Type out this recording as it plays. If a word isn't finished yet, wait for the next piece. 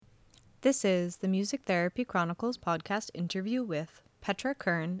This is the Music Therapy Chronicles podcast interview with Petra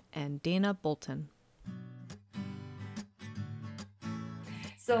Kern and Dana Bolton.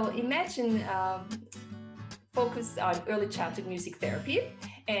 So imagine focus on early childhood music therapy,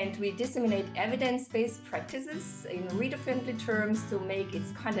 and we disseminate evidence-based practices in reader-friendly terms to make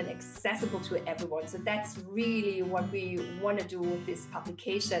its content accessible to everyone. So that's really what we want to do with this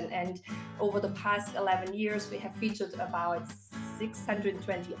publication. And over the past 11 years, we have featured about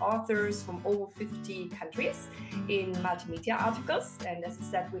 620 authors from over 50 countries in multimedia articles. And as I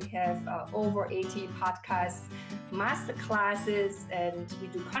said, we have over 80 podcasts, master classes, and we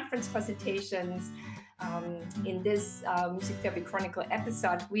do conference presentations. In this Music Therapy Chronicle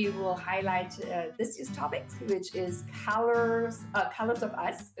episode, we will highlight this year's topic, which is colors of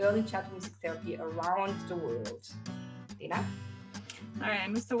us, early childhood music therapy around the world. Dana? All right,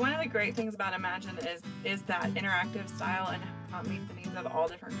 and so one of the great things about Imagine is that interactive style and how it meets the needs of all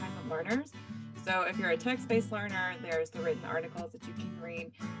different kinds of learners. So if you're a text-based learner, there's the written articles that you can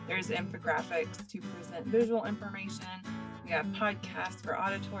read. There's infographics to present visual information. We have podcasts for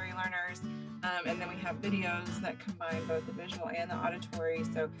auditory learners. And then we have videos that combine both the visual and the auditory.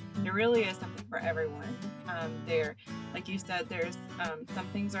 So there really is something for everyone there. Like you said, there's some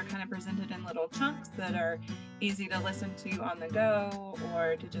things are kind of presented in little chunks that are easy to listen to on the go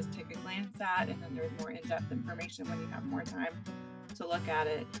or to just take a glance at. And then there's more in-depth information when you have more time to look at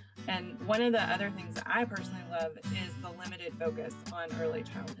it. And one of the other things that I personally love is the limited focus on early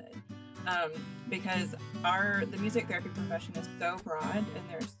childhood. Because the music therapy profession is so broad and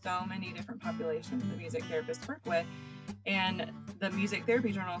there's so many different populations that music therapists work with, and the music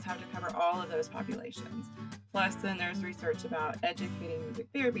therapy journals have to cover all of those populations. Plus then there's research about educating music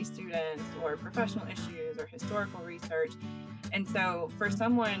therapy students or professional issues or historical research. And so for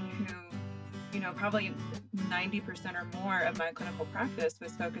someone who, probably 90% or more of my clinical practice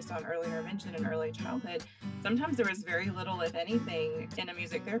was focused on early intervention and early childhood, sometimes there was very little, if anything, in a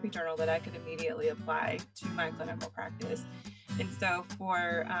music therapy journal that I could immediately apply to my clinical practice. And so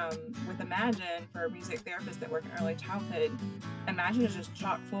with Imagine, for music therapists that work in early childhood, Imagine is just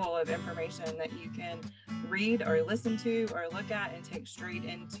chock full of information that you can read or listen to or look at and take straight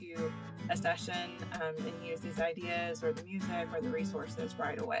into a session and use these ideas or the music or the resources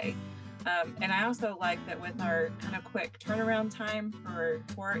right away. And I also like that with our kind of quick turnaround time for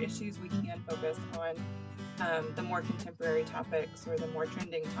our issues, we can focus on the more contemporary topics or the more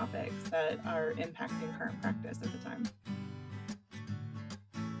trending topics that are impacting current practice at the time.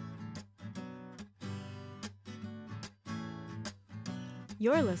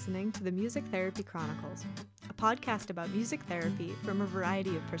 You're listening to the Music Therapy Chronicles, a podcast about music therapy from a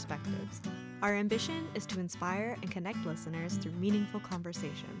variety of perspectives. Our ambition is to inspire and connect listeners through meaningful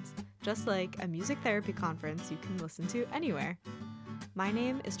conversations, just like a music therapy conference you can listen to anywhere. My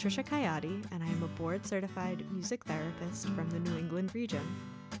name is Trisha Kayati, and I am a board-certified music therapist from the New England region.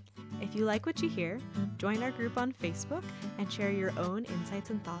 If you like what you hear, join our group on Facebook and share your own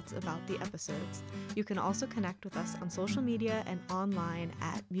insights and thoughts about the episodes. You can also connect with us on social media and online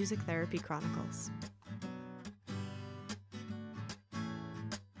at Music Therapy Chronicles.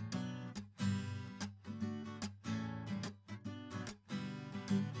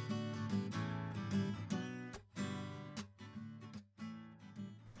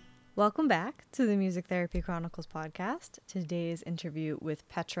 Welcome back to the Music Therapy Chronicles podcast. Today's interview with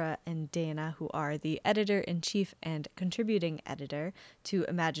Petra and Dana, who are the editor-in-chief and contributing editor to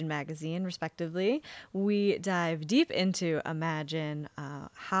Imagine magazine, respectively. We dive deep into Imagine,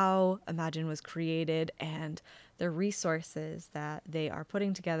 how Imagine was created, and the resources that they are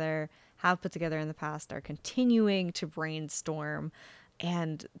putting together, have put together in the past, are continuing to brainstorm,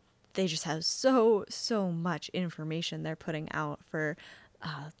 and they just have so much information they're putting out for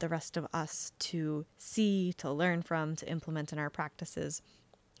the rest of us to see, to learn from, to implement in our practices.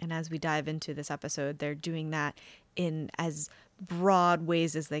 And as we dive into this episode, they're doing that in as broad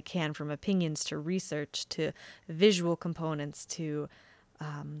ways as they can, from opinions to research to visual components to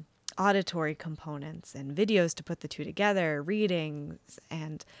auditory components and videos to put the two together, readings,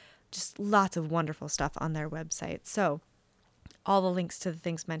 and just lots of wonderful stuff on their website. So all the links to the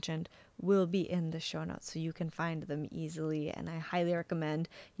things mentioned will be in the show notes, so you can find them easily. And I highly recommend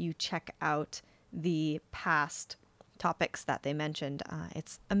you check out the past topics that they mentioned.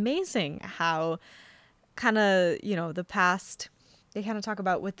 It's amazing how the past, they kind of talk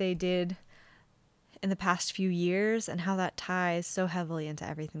about what they did in the past few years and how that ties so heavily into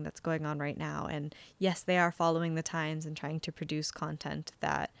everything that's going on right now. And yes, they are following the times and trying to produce content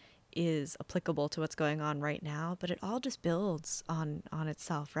that is applicable to what's going on right now, but it all just builds on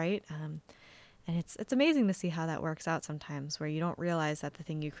itself, right? And it's amazing to see how that works out sometimes, where you don't realize that the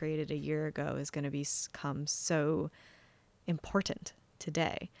thing you created a year ago is going to become so important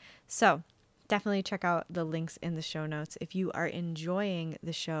today. So definitely check out the links in the show notes. If you are enjoying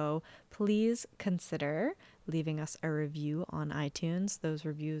the show, please consider leaving us a review on iTunes. Those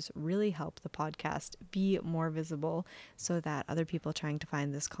reviews really help the podcast be more visible so that other people trying to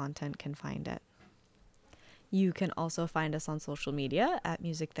find this content can find it. You can also find us on social media at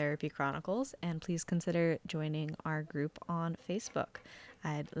Music Therapy Chronicles, and please consider joining our group on Facebook.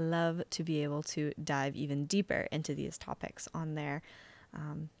 I'd love to be able to dive even deeper into these topics on there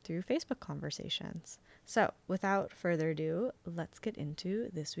through Facebook conversations. So, without further ado, let's get into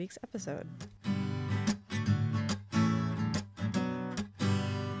this week's episode.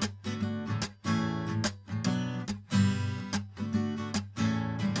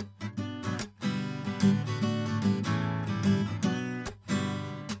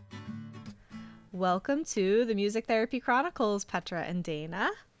 Welcome to the Music Therapy Chronicles, Petra and Dana.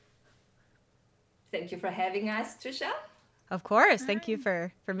 Thank you for having us, Trisha. Of course. Thank you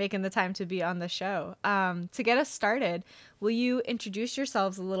for making the time to be on the show. To get us started, will you introduce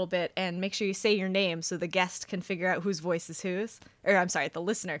yourselves a little bit and make sure you say your name so the guest can figure out whose voice is whose? Or I'm sorry, the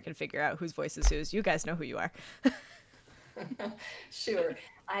listener can figure out whose voice is whose. You guys know who you are. Sure.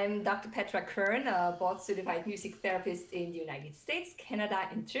 I'm Dr. Petra Kern, a board-certified music therapist in the United States, Canada,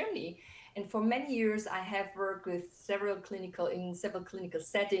 and Germany. And for many years, I have worked with several clinical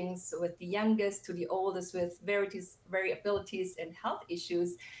settings, with the youngest to the oldest with variabilities and health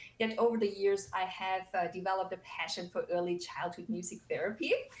issues. Yet over the years, I have developed a passion for early childhood music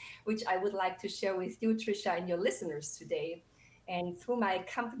therapy, which I would like to share with you, Trisha, and your listeners today. And through my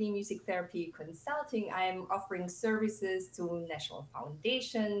company, Music Therapy Consulting, I am offering services to national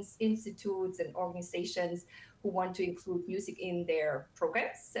foundations, institutes, and organizations who want to include music in their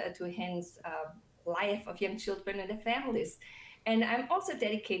programs to enhance life of young children and their families. And I'm also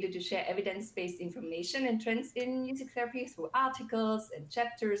dedicated to share evidence-based information and trends in music therapy through articles and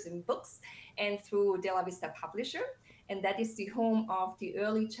chapters in books and through De La Vista Publisher. And that is the home of the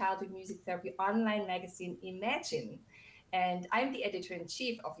early childhood music therapy online magazine, Imagine. And I'm the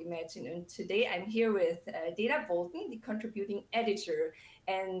editor-in-chief of Imagine. And today I'm here with Dana Bolton, the contributing editor.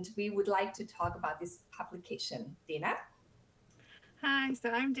 And we would like to talk about this publication. Dana? Hi, so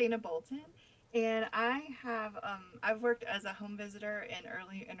I'm Dana Bolton, and I've worked as a home visitor in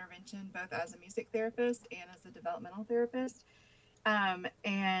early intervention, both as a music therapist and as a developmental therapist.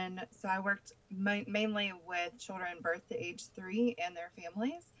 And so I worked mainly with children birth to age 3 and their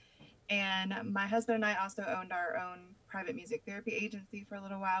families. And my husband and I also owned our own private music therapy agency for a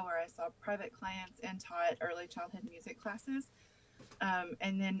little while, where I saw private clients and taught early childhood music classes.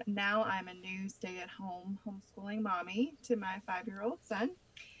 And then now I'm a new stay-at-home homeschooling mommy to my 5-year-old son.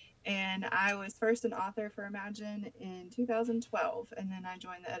 And I was first an author for Imagine in 2012, and then I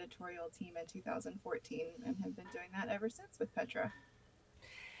joined the editorial team in 2014 and have been doing that ever since with Petra.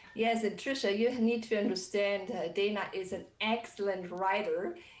 Yes, and Trisha, you need to understand Dana is an excellent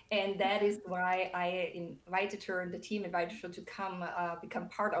writer, and that is why I invited her, and the team invited her to come become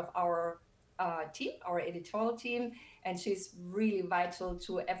part of our team, our editorial team, and she's really vital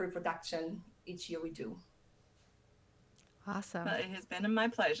to every production each year we do. Awesome. Well, it has been my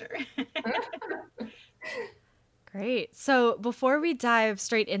pleasure. Great. So before we dive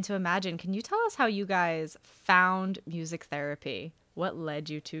straight into Imagine, can you tell us how you guys found music therapy? What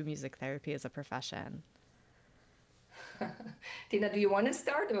led you to music therapy as a profession? Dina, do you want to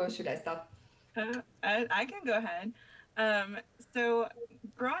start or should I start? I can go ahead. So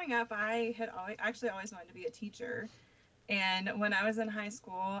growing up, I had always wanted to be a teacher. And when I was in high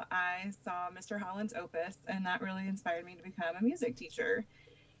school, I saw Mr. Holland's Opus, and that really inspired me to become a music teacher.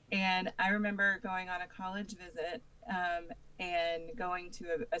 And I remember going on a college visit and going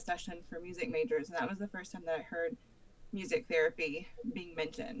to a session for music majors. And that was the first time that I heard music therapy being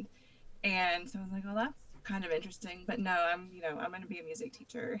mentioned. And so I was like, well, that's kind of interesting, but no, I'm going to be a music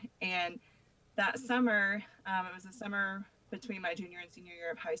teacher. And that summer, it was the summer between my junior and senior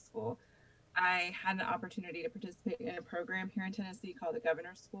year of high school, I had an opportunity to participate in a program here in Tennessee called the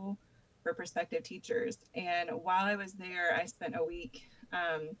Governor's School for Prospective Teachers. And while I was there, I spent a week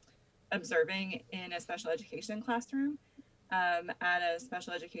observing in a special education classroom at a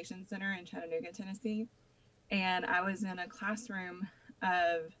special education center in Chattanooga, Tennessee. And I was in a classroom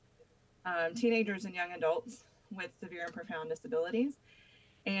of teenagers and young adults with severe and profound disabilities.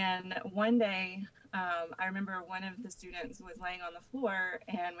 And one day, I remember one of the students was laying on the floor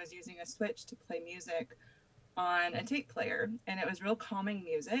and was using a switch to play music on a tape player. And it was real calming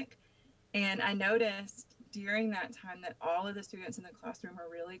music. And I noticed during that time that all of the students in the classroom were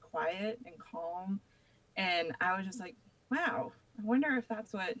really quiet and calm. And I was just like, wow, I wonder if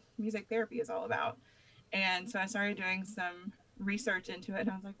that's what music therapy is all about. And so I started doing some research into it, and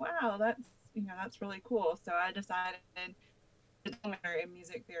I was like, wow, that's really cool. So I decided to minor in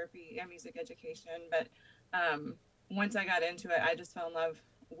music therapy and music education. But once I got into it, I just fell in love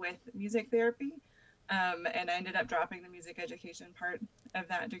with music therapy. And I ended up dropping the music education part of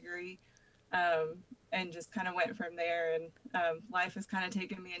that degree, and just kind of went from there. And life has kind of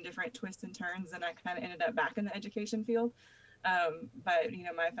taken me in different twists and turns, and I kind of ended up back in the education field. But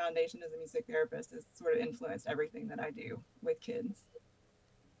my foundation as a music therapist has sort of influenced everything that I do with kids.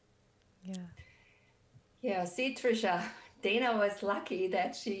 Yeah. Yeah, see, Trisha, Dana was lucky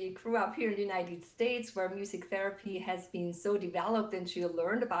that she grew up here in the United States where music therapy has been so developed and she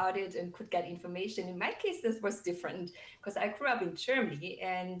learned about it and could get information. In my case, this was different because I grew up in Germany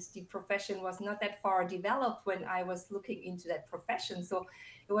and the profession was not that far developed when I was looking into that profession. So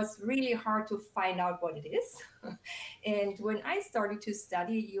it was really hard to find out what it is. And when I started to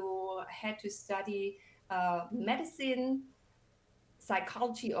study, you had to study medicine,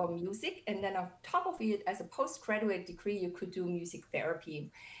 psychology, or music, and then on top of it, as a postgraduate degree, you could do music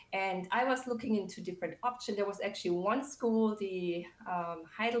therapy. And I was looking into different options. There was actually one school, the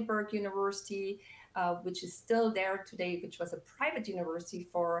Heidelberg University, which is still there today, which was a private university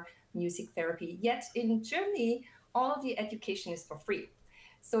for music therapy. Yet in Germany, all the education is for free.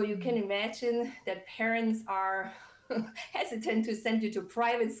 So you can imagine that parents are hesitant to send you to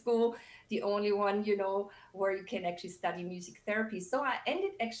private school, the only one, where you can actually study music therapy. So I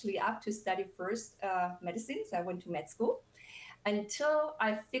ended actually up to study first medicine. So I went to med school until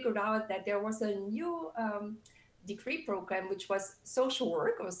I figured out that there was a new degree program, which was social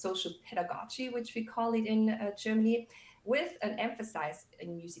work or social pedagogy, which we call it in Germany, with an emphasis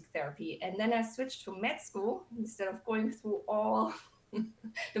in music therapy. And then I switched to med school instead of going through all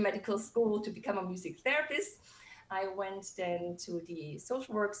the medical school to become a music therapist. I went then to the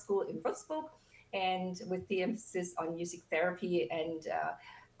social work school in Würzburg, and with the emphasis on music therapy, and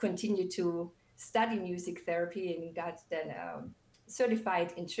continued to study music therapy and got then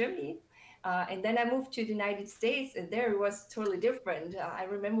certified in Germany. And then I moved to the United States, and there it was totally different. I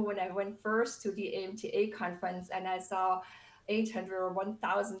remember when I went first to the AMTA conference and I saw 800 or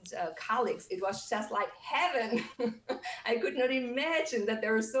 1,000 colleagues. It was just like heaven. I could not imagine that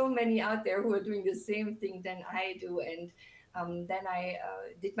there are so many out there who are doing the same thing than I do. And then I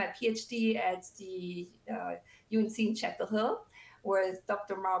did my PhD at the UNC in Chapel Hill with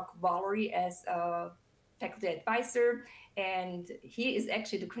Dr. Mark Valerie as a faculty advisor. And he is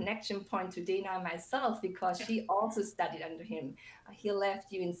actually the connection point to Dana and myself because she also studied under him. He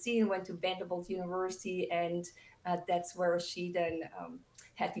left UNC and went to Vanderbilt University, and that's where she then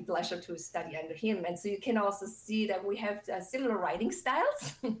had the pleasure to study under him. And so you can also see that we have similar writing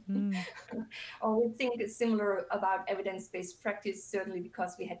styles, or we think similar about evidence-based practice, certainly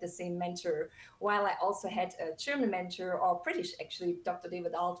because we had the same mentor. While I also had a German mentor, or British actually, Dr.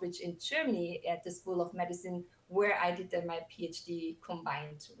 David Aldrich in Germany at the School of Medicine, where I did then my PhD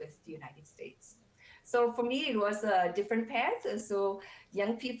combined with the United States. So for me, it was a different path. So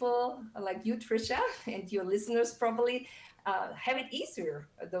young people like you, Trisha, and your listeners probably have it easier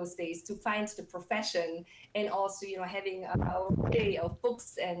those days to find the profession, and also, having a array of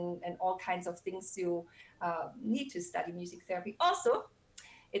books and all kinds of things you need to study music therapy. Also,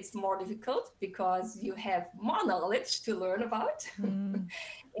 it's more difficult because you have more knowledge to learn about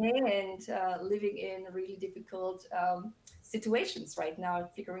and living in really difficult situations right now,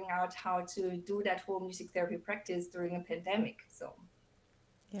 figuring out how to do that whole music therapy practice during a pandemic. So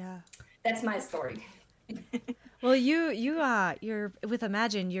yeah, that's my story. Well, you're with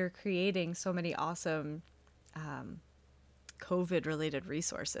Imagine, you're creating so many awesome COVID related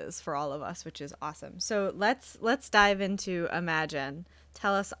resources for all of us, which is awesome. So let's dive into Imagine.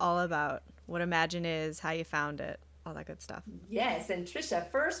 Tell us all about what Imagine is, how you found it, all that good stuff. Yes, and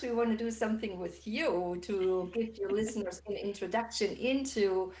Trisha, first we want to do something with you to give your listeners an introduction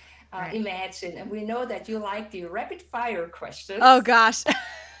into Right. Imagine. And we know that you like the rapid fire questions. Oh gosh. So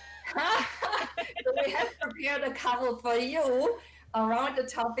we have prepared a couple for you around the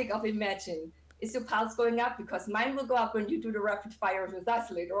topic of Imagine. Is your pulse going up? Because mine will go up when you do the rapid fire with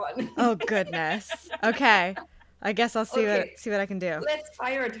us later on. Oh goodness. Okay. I guess I'll see Okay. what I can do. Let's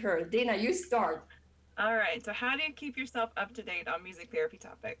fire at her. Dana, you start. All right. So how do you keep yourself up to date on music therapy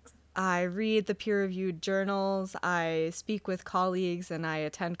topics? I read the peer-reviewed journals, I speak with colleagues, and I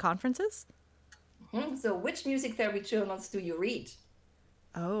attend conferences. So which music therapy journals do you read?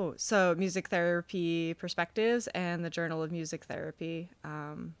 Oh, so Music Therapy Perspectives and the Journal of Music Therapy.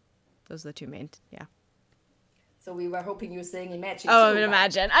 Those are the two main, yeah. So we were hoping you were saying Imagine Oh, too. I'm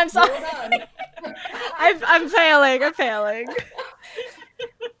Imagine. I'm sorry. Well done. I'm failing. I'm failing.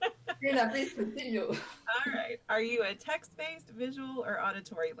 Dana, please continue. All right. Are you a text-based, visual, or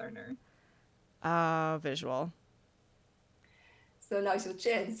auditory learner? Visual. So now it's your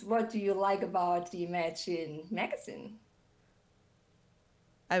chance. What do you like about the Imagine magazine?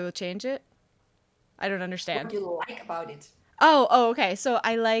 I will change it. I don't understand. What do you like about it? Oh, okay. So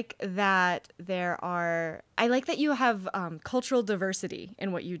I like that I like that you have cultural diversity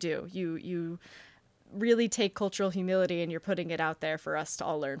in what you do. You really take cultural humility and you're putting it out there for us to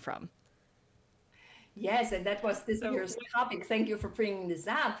all learn from. Yes, and that was this year's topic. Thank you for bringing this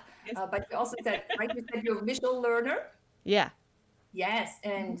up. Yes. But you also said, right, you said you're a visual learner. Yeah. Yes,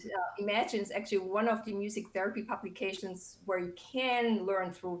 and Imagine is actually one of the music therapy publications where you can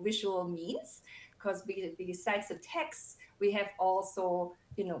learn through visual means, because besides the text, we have also,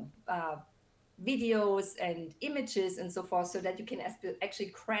 videos and images and so forth, so that you can actually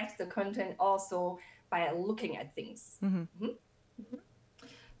craft the content also by looking at things. Mm-hmm. Mm-hmm.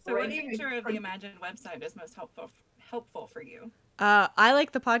 So what feature of the Imagine website is most helpful for you? I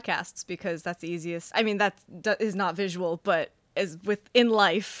like the podcasts because that's the easiest. I mean, that is not visual, but is in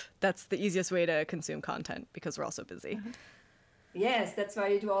life, that's the easiest way to consume content because we're all so busy. Yes, that's why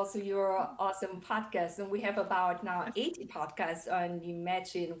you do also your awesome podcast. And we have about now 80 podcasts on the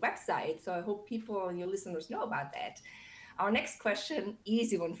Imagine website. So I hope people and your listeners know about that. Our next question,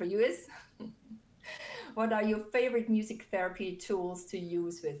 easy one for you, is what are your favorite music therapy tools to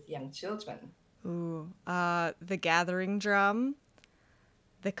use with young children? Ooh, the gathering drum,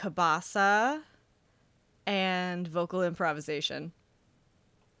 the kabasa, and vocal improvisation.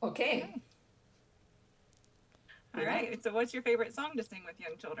 Okay. All right. So what's your favorite song to sing with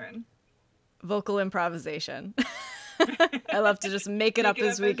young children? Vocal improvisation. I love to just make it up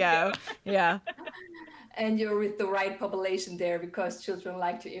as we go. Yeah. And you're with the right population there, because children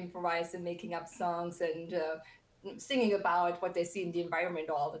like to improvise and making up songs and singing about what they see in the environment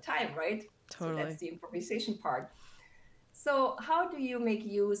all the time, right? Totally. So that's the improvisation part. So how do you make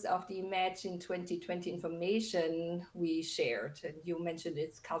use of the Imagine 2020 information we shared? And you mentioned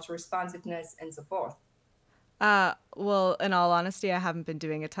it's cultural responsiveness and so forth. Well, in all honesty, I haven't been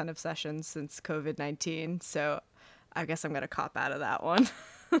doing a ton of sessions since COVID-19, so I guess I'm going to cop out of that one.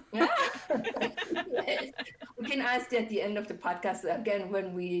 Yes. We can ask you at the end of the podcast again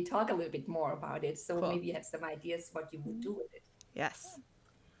when we talk a little bit more about it. So maybe you have some ideas what you would do with it. Yes.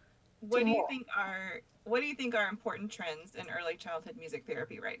 What do you think are important trends in early childhood music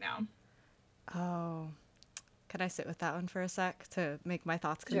therapy right now? Oh, can I sit with that one for a sec to make my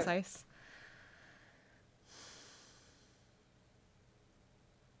thoughts concise? Sure.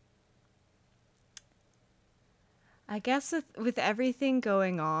 I guess with everything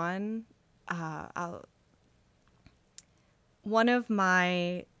going on, one of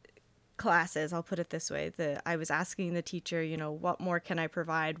my classes, I'll put it this way, I was asking the teacher, what more can I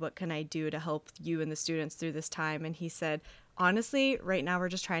provide? What can I do to help you and the students through this time? And he said, honestly, right now we're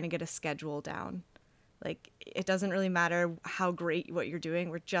just trying to get a schedule down. Like, it doesn't really matter how great what you're doing.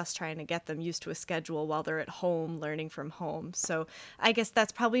 We're just trying to get them used to a schedule while they're at home, learning from home. So I guess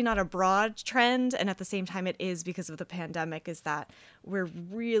that's probably not a broad trend. And at the same time, it is because of the pandemic, is that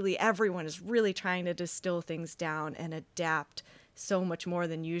everyone is really trying to distill things down and adapt so much more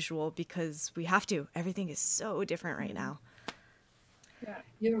than usual, because we have to. Everything is so different right now. Yeah,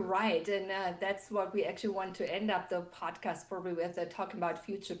 you're right. And that's what we actually want to end up the podcast probably with, talking about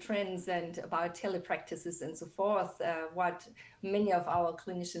future trends and about telepractices and so forth, what many of our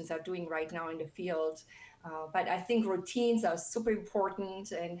clinicians are doing right now in the field. But I think routines are super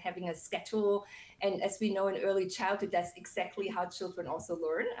important, and having a schedule. And as we know in early childhood, that's exactly how children also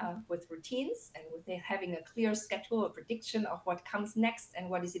learn, with routines and with having a clear schedule, a prediction of what comes next and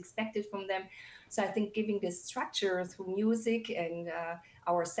what is expected from them. So I think giving this structure through music and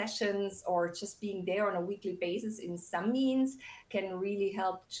our sessions, or just being there on a weekly basis in some means, can really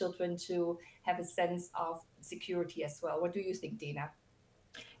help children to have a sense of security as well. What do you think, Dana?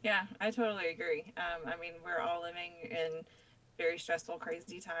 Yeah, I totally agree. I mean, we're all living in very stressful,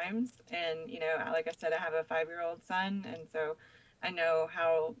 crazy times. And, like I said, I have a 5-year-old son. And so I know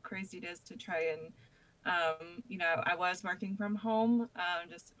how crazy it is to try and, I was working from home.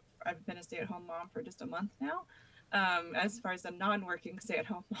 I've been a stay-at-home mom for just a month now. As far as a non-working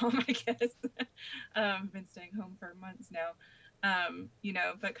stay-at-home mom, I guess. I've been staying home for months now.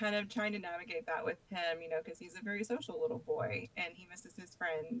 But kind of trying to navigate that with him, because he's a very social little boy and he misses his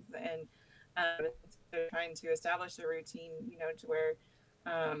friends, and so trying to establish a routine, to where,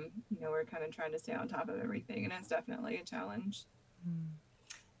 we're kind of trying to stay on top of everything, and it's definitely a challenge.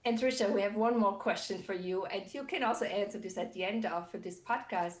 And Trisha, we have one more question for you, and you can also answer this at the end of this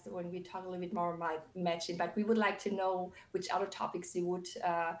podcast when we talk a little bit more about matching. But we would like to know which other topics you would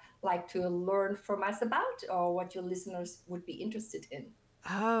like to learn from us about, or what your listeners would be interested in.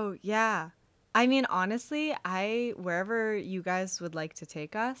 Oh, yeah. I mean, honestly, wherever you guys would like to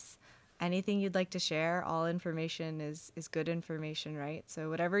take us, anything you'd like to share, all information is good information, right? So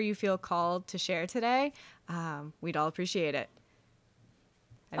whatever you feel called to share today, we'd all appreciate it.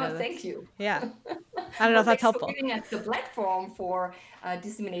 I Oh, know thank that's, you. yeah. I don't know Well, if that's thanks for helpful. giving us the platform for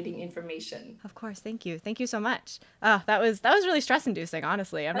disseminating information. Of course, thank you. Thank you so much. That was really stress inducing,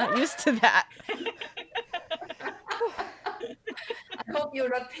 honestly. I'm not used to that. I hope you're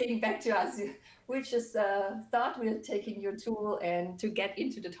not paying back to us. We just thought we were taking your tool and to get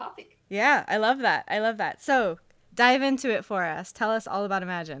into the topic. Yeah, I love that. I love that. So, dive into it for us. Tell us all about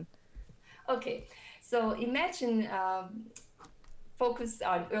Imagine. Okay, so imagine focus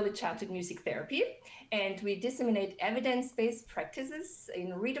on early childhood music therapy, and we disseminate evidence-based practices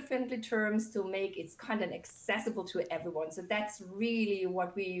in reader-friendly terms to make its content accessible to everyone. So that's really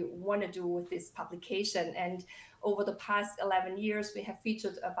what we want to do with this publication. And over the past 11 years, we have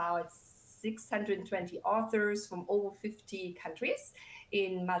featured about 620 authors from over 50 countries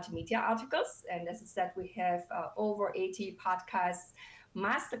in multimedia articles. And as I said, we have over 80 podcasts,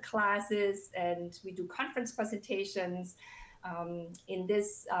 master classes, and we do conference presentations. In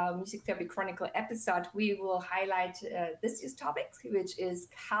this Music Therapy Chronicle episode, we will highlight this year's topic, which is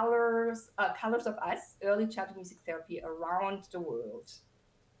colors of us, early childhood music therapy around the world.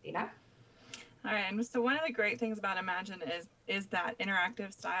 Dana? All right, and so one of the great things about Imagine is that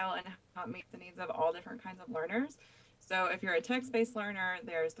interactive style and how it meets the needs of all different kinds of learners. So if you're a text-based learner,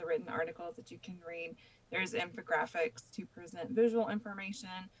 there's the written articles that you can read. There's infographics to present visual information.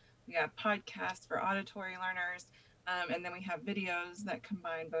 We have podcasts for auditory learners. And then we have videos that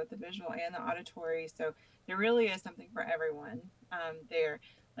combine both the visual and the auditory. So there really is something for everyone there.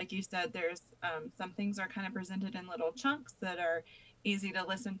 Like you said, there's some things are kind of presented in little chunks that are easy to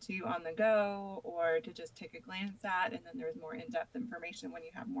listen to on the go or to just take a glance at. And then there's more in-depth information when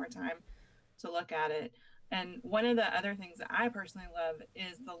you have more time to look at it. And one of the other things that I personally love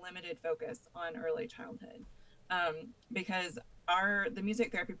is the limited focus on early childhood, because the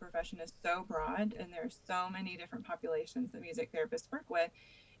music therapy profession is so broad and there's so many different populations that music therapists work with,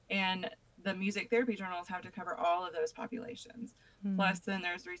 and the music therapy journals have to cover all of those populations. Plus then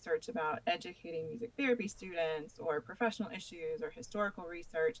there's research about educating music therapy students or professional issues or historical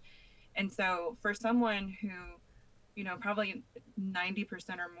research. And so for someone who, probably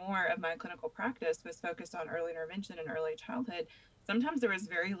 90% or more of my clinical practice was focused on early intervention and early childhood, sometimes there was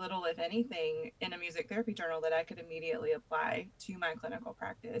very little, if anything, in a music therapy journal that I could immediately apply to my clinical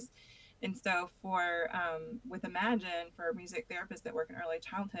practice. And so with Imagine, for music therapists that work in early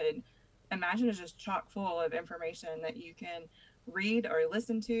childhood, Imagine is just chock full of information that you can read or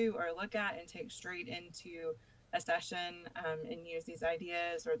listen to or look at and take straight into a session and use these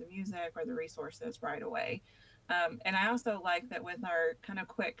ideas or the music or the resources right away. And I also like that with our kind of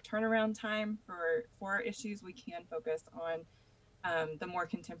quick turnaround time for our issues, we can focus on the more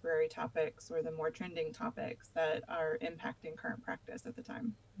contemporary topics or the more trending topics that are impacting current practice at the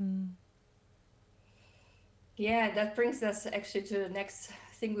time. Yeah, that brings us actually to the next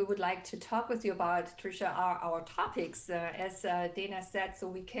thing we would like to talk with you about, Trisha, are our topics. As Dana said, so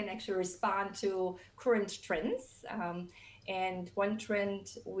we can actually respond to current trends. And one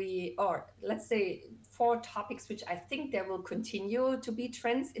trend or let's say 4 topics, which I think there will continue to be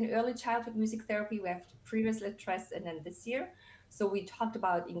trends in early childhood music therapy. We have previously addressed, and then this year. So we talked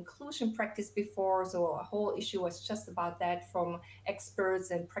about inclusion practice before. So a whole issue was just about that from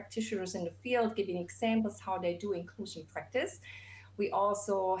experts and practitioners in the field, giving examples how they do inclusion practice. We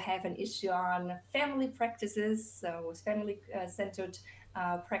also have an issue on family practices, with family-centered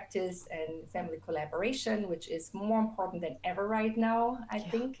practice and family collaboration, which is more important than ever right now, I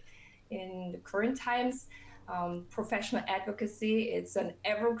think, in the current times. Professional advocacy, it's an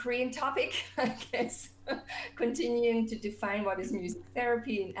evergreen topic, I guess, continuing to define what is music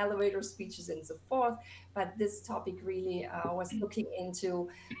therapy in elevator speeches and so forth. But this topic really was looking into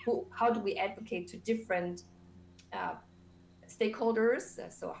how do we advocate to different stakeholders.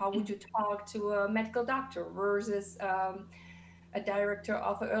 So how would you talk to a medical doctor versus a director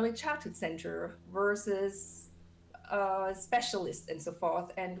of an early childhood center versus specialists and so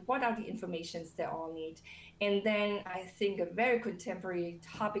forth, and what are the informations they all need. And then I think a very contemporary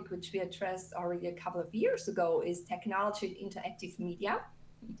topic which we addressed already a couple of years ago is technology and interactive media.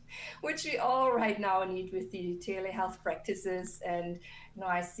 which we all right now need with the telehealth practices. And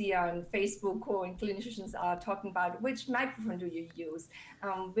I see on Facebook when clinicians are talking about which microphone do you use,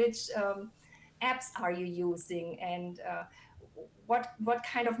 which apps are you using, and what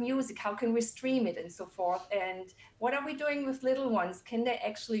kind of music, how can we stream it, and so forth. And what are we doing with little ones? Can they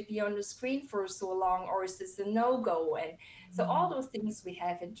actually be on the screen for so long, or is this a no-go? And so all those things we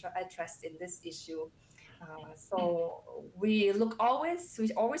have addressed in this issue. So we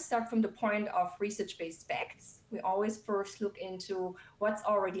always start from the point of research-based facts. We always first look into what's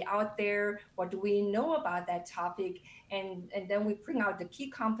already out there, what do we know about that topic, and then we bring out the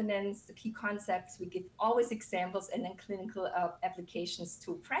key components, the key concepts. We give always examples and then clinical applications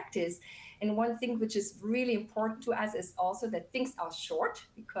to practice. And one thing which is really important to us is also that things are short,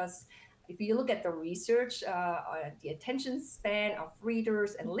 because if you look at the research, the attention span of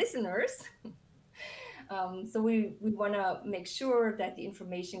readers and listeners, so we want to make sure that the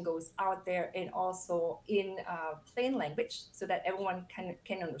information goes out there and also in plain language so that everyone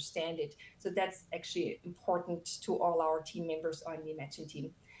can understand it. So that's actually important to all our team members on the Imagine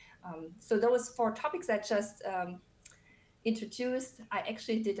team. So those 4 topics I just introduced, I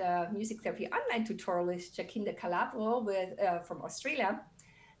actually did a music therapy online tutorial with Jacinda Calabro from Australia,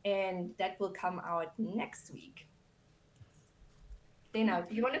 and that will come out next week. Dana,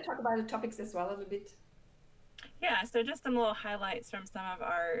 do you want to talk about the topics as well a little bit? Yeah, so just some little highlights from some of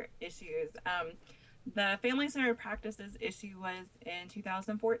our issues. The family-centered practices issue was in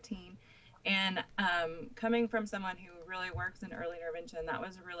 2014, and coming from someone who really works in early intervention, that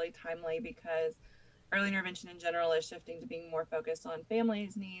was really timely because early intervention in general is shifting to being more focused on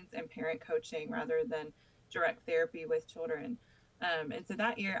families' needs and parent coaching rather than direct therapy with children. And so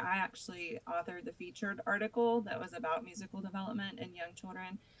that year, I actually authored the featured article that was about musical development in young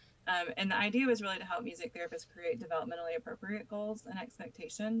children. And the idea was really to help music therapists create developmentally appropriate goals and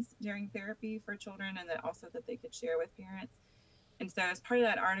expectations during therapy for children, and that also that they could share with parents. And so as part of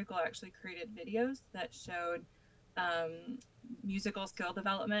that article, I actually created videos that showed musical skill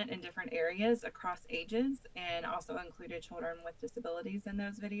development in different areas across ages, and also included children with disabilities in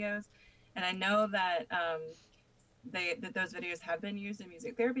those videos. And I know that that those videos have been used in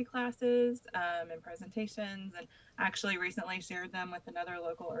music therapy classes and presentations, and actually recently shared them with another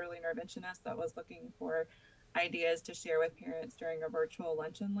local early interventionist that was looking for ideas to share with parents during a virtual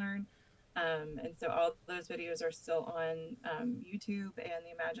lunch and learn. And so all those videos are still on YouTube and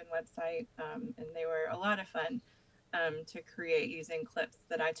the Imagine website, and they were a lot of fun to create using clips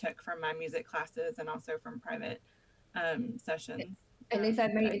that I took from my music classes and also from private sessions. And if I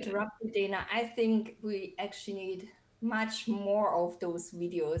may interrupt you, Dana, I think we actually need much more of those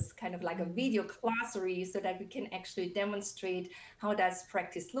videos, kind of like a video glossary, so that we can actually demonstrate how does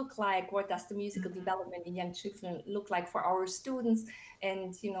practice look like, what does the musical development in young children look like for our students,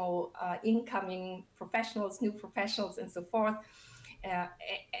 and incoming professionals, new professionals, and so forth.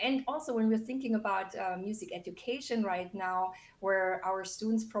 And also when we're thinking about music education right now, where our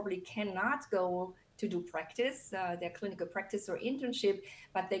students probably cannot go to do practice, their clinical practice or internship,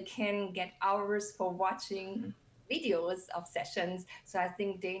 but they can get hours for watching videos of sessions. So I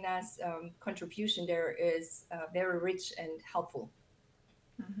think Dana's contribution there is very rich and helpful.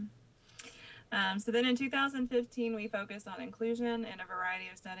 So then in 2015, we focused on inclusion in a variety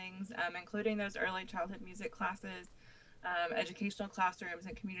of settings, including those early childhood music classes, educational classrooms,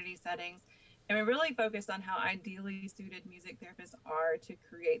 and community settings. And we really focused on how ideally suited music therapists are to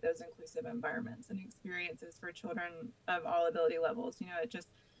create those inclusive environments and experiences for children of all ability levels. It just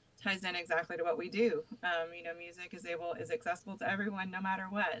ties in exactly to what we do. Music is accessible to everyone no matter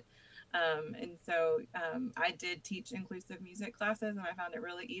what. And so I did teach inclusive music classes, and I found it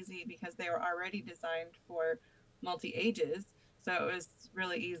really easy because they were already designed for multi-ages. So it was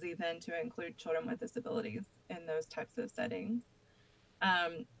really easy then to include children with disabilities in those types of settings.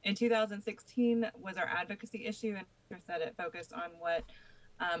 In 2016 was our advocacy issue, and I said it focused on what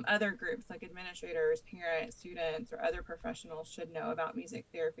other groups like administrators, parents, students, or other professionals should know about music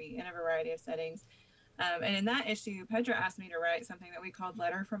therapy in a variety of settings. And in that issue, Petra asked me to write something that we called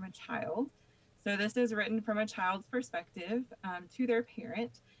Letter from a Child. So this is written from a child's perspective to their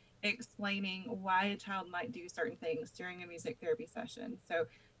parent, explaining why a child might do certain things during a music therapy session. So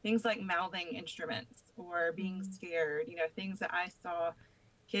things like mouthing instruments or being scared, things that I saw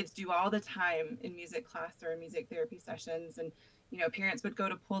kids do all the time in music class or in music therapy sessions. And, parents would go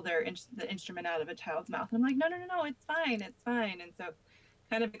to pull the instrument out of a child's mouth. And I'm like, no, it's fine. It's fine. And so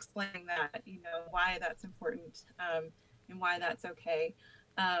kind of explaining that, why that's important and why that's okay.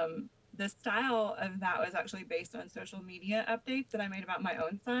 The style of that was actually based on social media updates that I made about my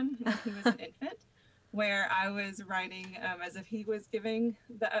own son when he was an infant. where I was writing as if he was giving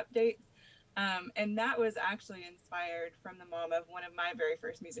the updates. And that was actually inspired from the mom of one of my very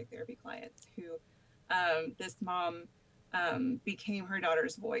first music therapy clients, who this mom became her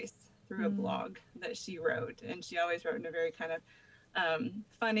daughter's voice through a blog that she wrote. And she always wrote in a very kind of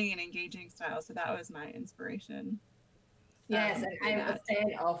funny and engaging style. So that was my inspiration. Yes, and I'm a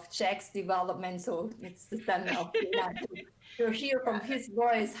fan of Jack's development, so it's the son of to hear from his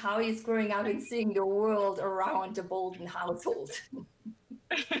voice how he's growing up and seeing the world around the Bolden household.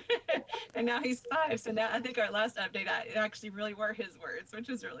 And now he's 5, so now I think our last update actually really were his words, which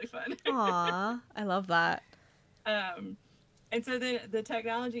was really fun. Aw, I love that. And so the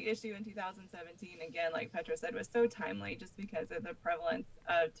technology issue in 2017, again, like Petra said, was so timely just because of the prevalence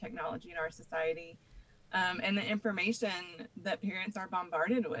of technology in our society. And the information that parents are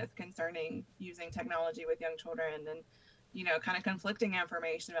bombarded with concerning using technology with young children, and, you know, kind of conflicting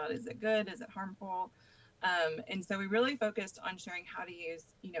information about, is it good, is it harmful? And so we really focused on sharing how to use,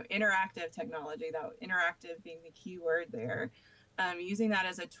 you know, interactive technology, that interactive being the key word there, using that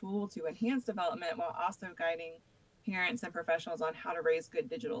as a tool to enhance development while also guiding parents and professionals on how to raise good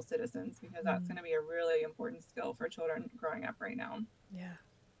digital citizens, because that's going to be a really important skill for children growing up right now. Yeah.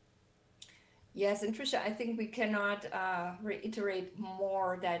 Yes, and Trisha, I think we cannot reiterate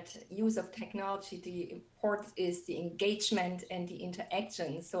more that use of technology, the importance is the engagement and the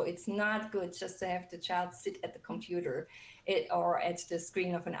interaction. So it's not good just to have the child sit at the computer or at the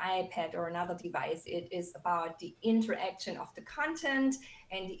screen of an iPad or another device. It is about the interaction of the content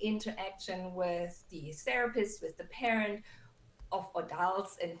and the interaction with the therapist, with the parent, of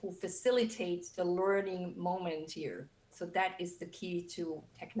adults, and who facilitates the learning moment here. So that is the key to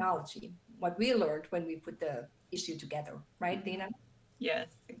technology. What we learned when we put the issue together, right, Dana? Yes,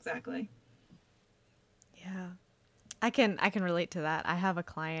 exactly. Yeah. I can relate to that. I have a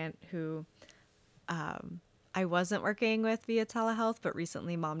client who I wasn't working with via telehealth, but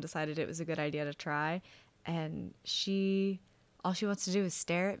recently mom decided it was a good idea to try, and all she wants to do is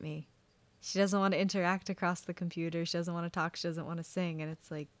stare at me. She doesn't want to interact across the computer. She doesn't want to talk. She doesn't want to sing. And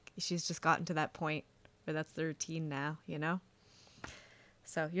it's like she's just gotten to that point where that's the routine now, you know?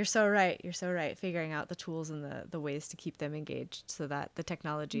 So you're so right. You're so right. Figuring out the tools and the ways to keep them engaged so that the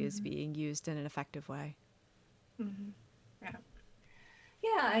technology is being used in an effective way. Yeah.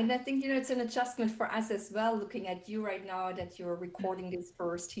 Yeah, and I think, it's an adjustment for us as well, looking at you right now that you're recording this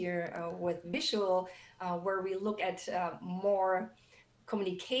first here with visual, where we look at more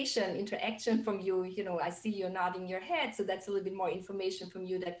communication, interaction from you. I see you nodding your head, so that's a little bit more information from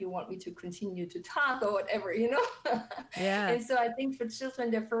you that you want me to continue to talk or whatever. Yeah. And so I think for children,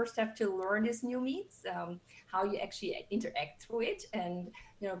 they first have to learn these new means, how you actually interact through it, and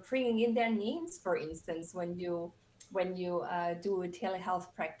bringing in their names, for instance, when you do a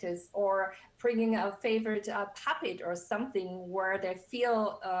telehealth practice, or bringing a favorite puppet or something where they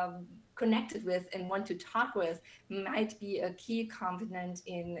feel connected with and want to talk with, might be a key component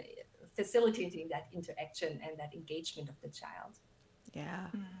in facilitating that interaction and that engagement of the child. Yeah.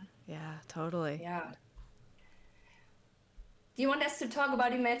 Yeah, totally. Yeah. Do you want us to talk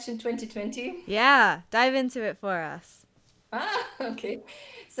about Imagine 2020? Yeah, dive into it for us. Okay.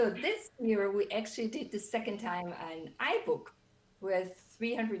 So this year we actually did the second time an iBook with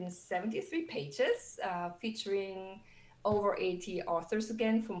 373 pages, featuring over 80 authors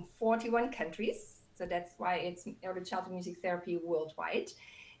again from 41 countries. So that's why it's Early Childhood Music Therapy worldwide.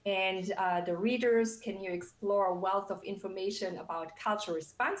 And the readers can here explore a wealth of information about cultural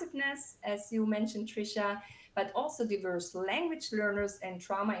responsiveness, as you mentioned, Trisha, but also diverse language learners and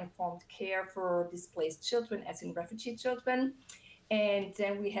trauma-informed care for displaced children, as in refugee children. And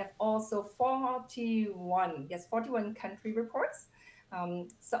then we have also 41 country reports.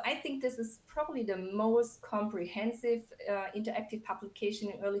 So I think this is probably the most comprehensive interactive publication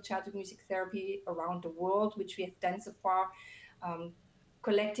in early childhood music therapy around the world, which we have done so far,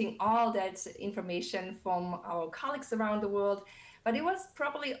 collecting all that information from our colleagues around the world. But it was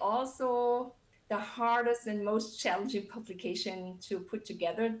probably also the hardest and most challenging publication to put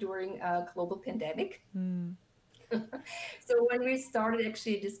together during a global pandemic. So when we started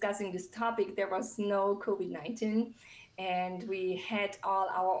actually discussing this topic, there was no COVID-19, and we had all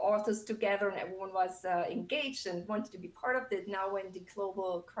our authors together, and everyone was engaged and wanted to be part of it. Now, when the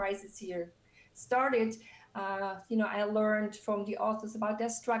global crisis here started, I learned from the authors about their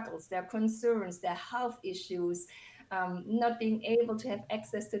struggles, their concerns, their health issues, not being able to have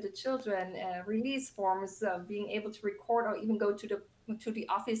access to the children, release forms, being able to record or even go to the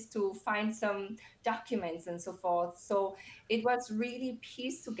office to find some documents and so forth. So it was really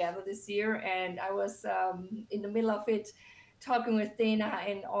pieced together this year, and I was in the middle of it, talking with Dana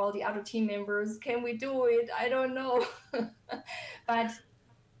and all the other team members. Can we do it? I don't know. But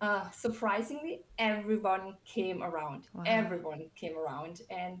surprisingly, everyone came around. Wow. Everyone came around.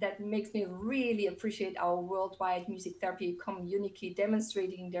 And that makes me really appreciate our worldwide music therapy community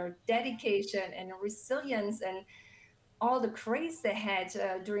demonstrating their dedication and resilience and all the craze they had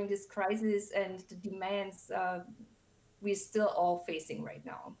during this crisis and the demands we're still all facing right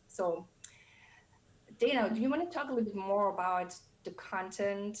now. So, Dana, do you want to talk a little bit more about the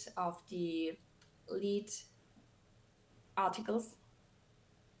content of the lead articles?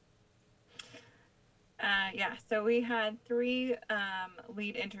 Yeah, so we had 3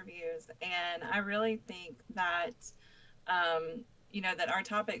 lead interviews, and I really think that, that our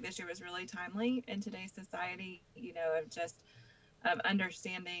topic this year was really timely in today's society, of just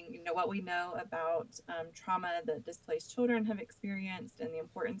understanding, what we know about trauma that displaced children have experienced and the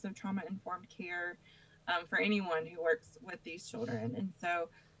importance of trauma-informed care for anyone who works with these children. And so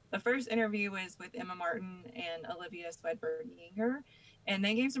the first interview was with Emma Martin and Olivia Swedberg-Yinger, and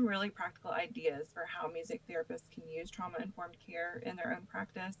they gave some really practical ideas for how music therapists can use trauma-informed care in their own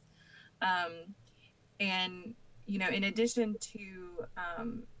practice. And, in addition to,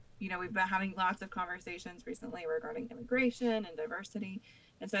 we've been having lots of conversations recently regarding immigration and diversity.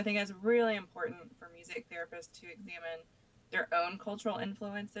 And so I think it's really important for music therapists to examine their own cultural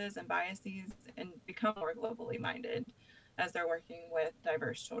influences and biases and become more globally minded as they're working with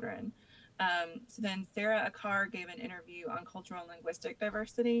diverse children. So then Sarah Akar gave an interview on cultural and linguistic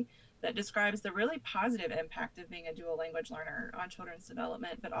diversity that describes the really positive impact of being a dual language learner on children's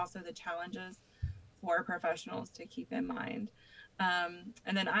development, but also the challenges for professionals to keep in mind.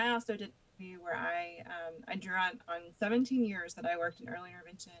 And then I also did an interview where I drew on 17 years that I worked in early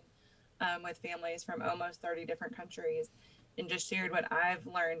intervention with families from almost 30 different countries, and just shared what I've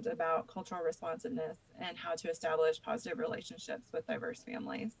learned about cultural responsiveness and how to establish positive relationships with diverse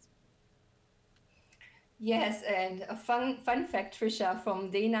families. Yes, and a fun fact, Trisha,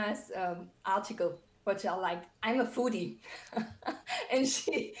 from Dana's article, which I like. I'm a foodie, and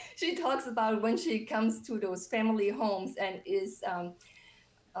she talks about when she comes to those family homes and is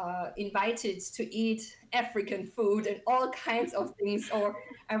invited to eat African food and all kinds of things. Or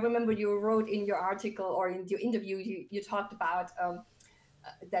I remember you wrote in your article or in your interview, you talked about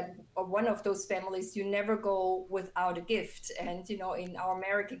that one of those families, you never go without a gift. And, in our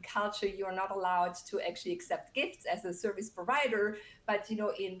American culture, you're not allowed to actually accept gifts as a service provider. But,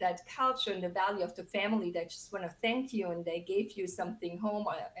 in that culture and the value of the family, they just want to thank you. And they gave you something home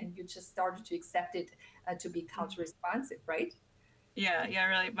and you just started to accept it to be culture responsive, right? Yeah,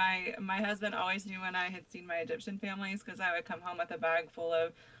 really. My husband always knew when I had seen my Egyptian families, because I would come home with a bag full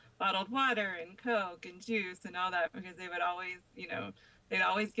of bottled water and Coke and juice and all that, because they would always, they'd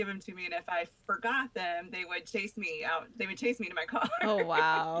always give them to me. And if I forgot them, they would chase me out. They would chase me to my car. Oh,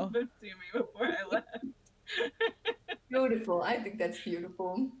 wow. Give them to me before I left. Beautiful. I think that's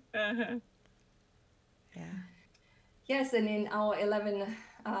beautiful. Uh-huh. Yeah. Yes, and in our 11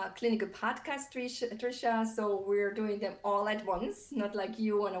 clinical podcast, Trisha, so we're doing them all at once, not like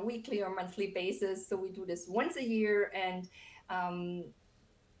you on a weekly or monthly basis. So we do this once a year, and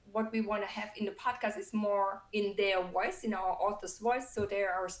what we want to have in the podcast is more in their voice, in our author's voice. So they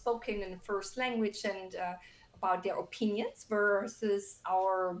are spoken in the first language and about their opinions versus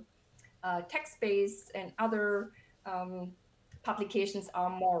our text-based and other publications are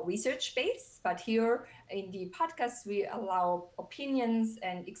more research-based. But here in the podcast, we allow opinions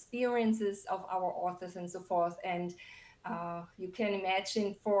and experiences of our authors and so forth. And you can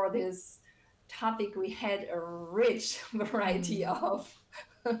imagine for this topic, we had a rich variety of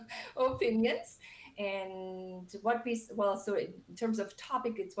opinions. And so in terms of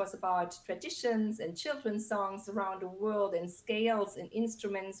topic, it was about traditions and children's songs around the world and scales and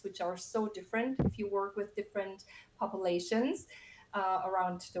instruments, which are so different if you work with different populations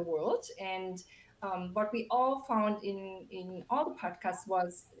around the world. And what we all found in all the podcasts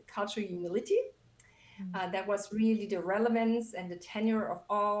was cultural humility. That was really the relevance and the tenure of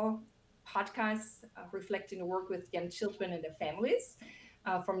all podcasts reflecting the work with young children and their families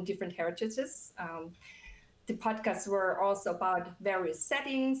from different heritages. The podcasts were also about various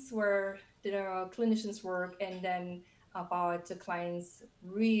settings where the clinicians work, and then about the client's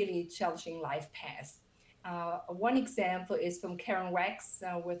really challenging life path. One example is from Karen Rex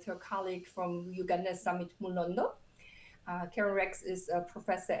with her colleague from Uganda Summit Mulondo. Karen Rex is a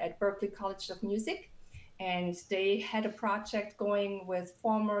professor at Berklee College of Music, and they had a project going with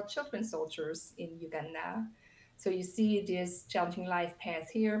former children's soldiers in Uganda. So you see this challenging life path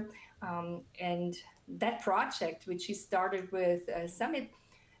here. And that project, which she started with Summit,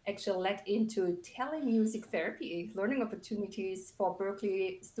 actually led into telemusic therapy learning opportunities for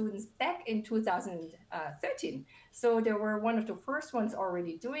Berkeley students back in 2013. So they were one of the first ones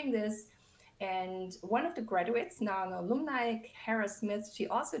already doing this. And one of the graduates, now an alumni, Kara Smith, she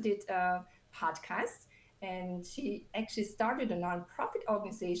also did a podcast, and she actually started a nonprofit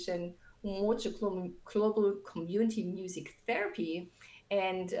organization, Mojo Global Community Music Therapy.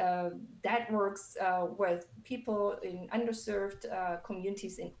 And that works with people in underserved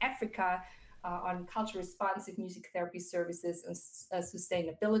communities in Africa on culturally responsive music therapy services and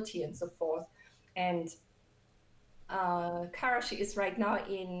sustainability and so forth. And Kara, she is right now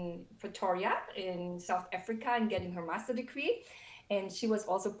in Pretoria in South Africa and getting her master degree. And she was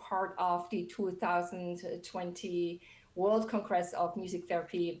also part of the 2020 World Congress of Music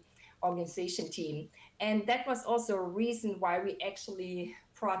Therapy organization team. And that was also a reason why we actually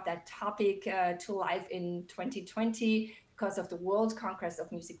brought that topic to life in 2020 because of the World Congress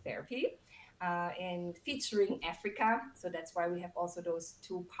of Music Therapy. And featuring Africa. So that's why we have also those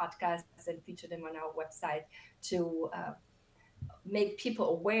two podcasts and feature them on our website to make people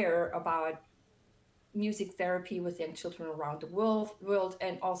aware about music therapy with young children around the world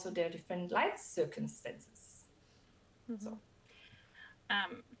and also their different life circumstances. Mm-hmm. So.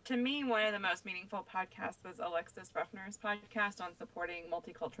 To me, one of the most meaningful podcasts was Alexis Ruffner's podcast on supporting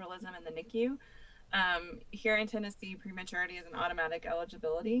multiculturalism in the NICU. Here in Tennessee, prematurity is an automatic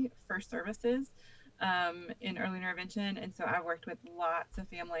eligibility for services in early intervention. And so I've worked with lots of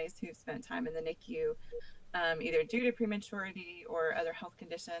families who've spent time in the NICU, either due to prematurity or other health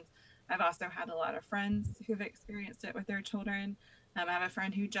conditions. I've also had a lot of friends who've experienced it with their children. I have a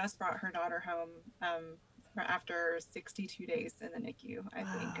friend who just brought her daughter home after 62 days in the NICU, I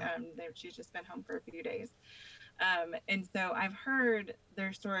think. She's just been home for a few days. And so I've heard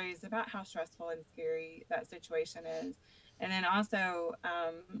their stories about how stressful and scary that situation is. And then also,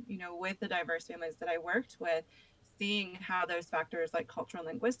 with the diverse families that I worked with, seeing how those factors like cultural and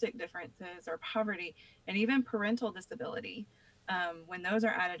linguistic differences or poverty and even parental disability, when those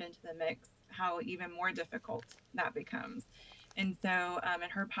are added into the mix, how even more difficult that becomes. And so in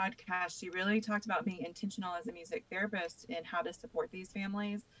her podcast, she really talked about being intentional as a music therapist in how to support these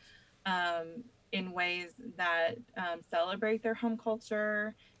families in ways that celebrate their home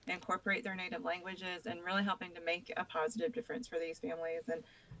culture, incorporate their native languages, and really helping to make a positive difference for these families and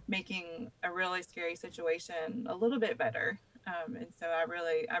making a really scary situation a little bit better. And so I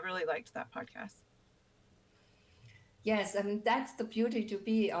really liked that podcast. Yes, and that's the beauty to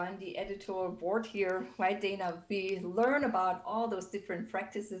be on the editorial board here, right, Dana? We learn about all those different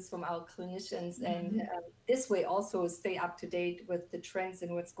practices from our clinicians, and this way also stay up to date with the trends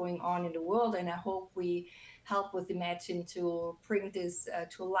and what's going on in the world. And I hope we help with Imagine to bring this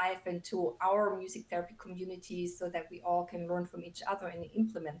to life and to our music therapy communities so that we all can learn from each other and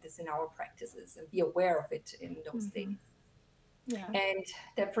implement this in our practices and be aware of it in those days. Yeah. And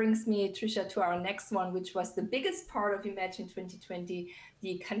that brings me, Trisha, to our next one, which was the biggest part of Imagine 2020,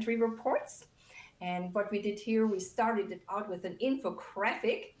 the country reports. And what we did here, we started it out with an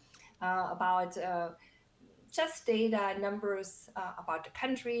infographic about just data, numbers about the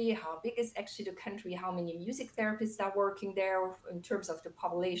country, how big is actually the country, how many music therapists are working there in terms of the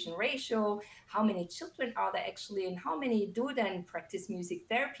population ratio, how many children are there actually, and how many do then practice music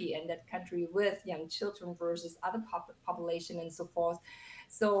therapy in that country with young children versus other population and so forth.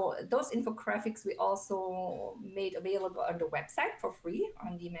 So those infographics we also made available on the website for free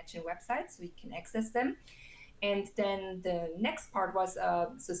on the Imagine website, so we can access them. And then the next part was a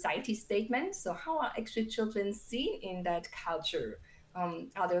society statement. So how are actually children seen in that culture?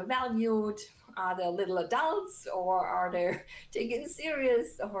 Are they valued? Are they little adults, or are they taken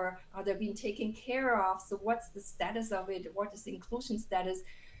serious, or are they being taken care of? So what's the status of it? What is the inclusion status?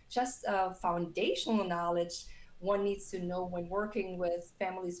 Just foundational knowledge one needs to know when working with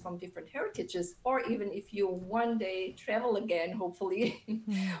families from different heritages, or even if you one day travel again, hopefully,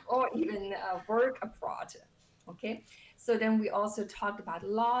 or even work abroad. Okay, so then we also talked about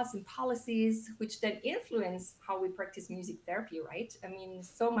laws and policies, which then influence how we practice music therapy, right? I mean,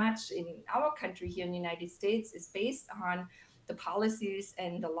 so much in our country here in the United States is based on the policies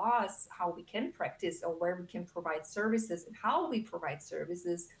and the laws, how we can practice or where we can provide services and how we provide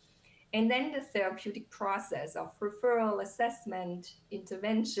services. And then the therapeutic process of referral, assessment,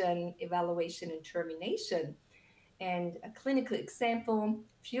 intervention, evaluation, and termination. And a clinical example,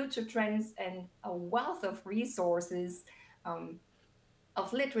 future trends, and a wealth of resources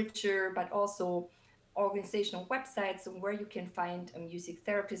of literature, but also organizational websites and where you can find a music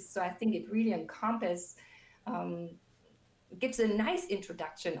therapist. So I think it really encompasses, gives a nice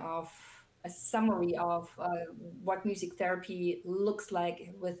introduction of a summary of what music therapy looks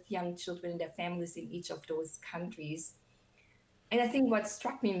like with young children and their families in each of those countries. And I think what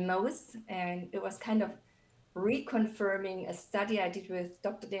struck me most, and it was kind of reconfirming a study I did with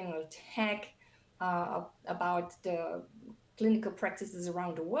Dr. Daniel Tech about the clinical practices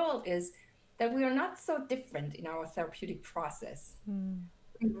around the world, is that we are not so different in our therapeutic process. Mm.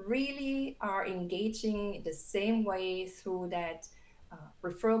 We really are engaging the same way through that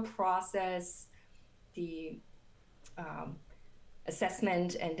referral process, the um,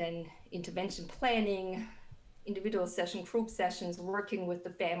 assessment, and then intervention planning, individual session, group sessions, working with the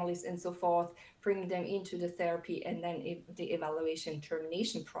families and so forth, bringing them into the therapy, and then the evaluation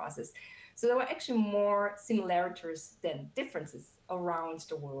termination process. So there were actually more similarities than differences around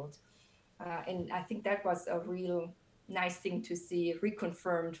the world. And I think that was a real nice thing to see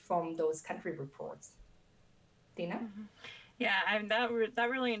reconfirmed from those country reports. Dina? Mm-hmm. Yeah, that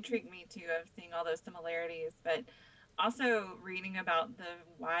really intrigued me too, of seeing all those similarities, but also reading about the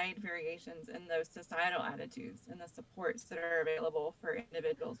wide variations in those societal attitudes and the supports that are available for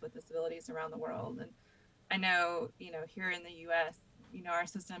individuals with disabilities around the world. And I know, here in the US, our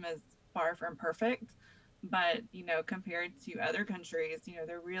system is far from perfect, but, compared to other countries,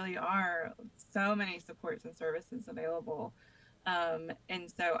 there really are so many supports and services available. And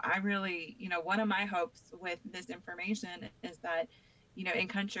so I really, one of my hopes with this information is that, in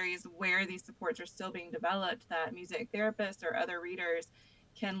countries where these supports are still being developed, that music therapists or other readers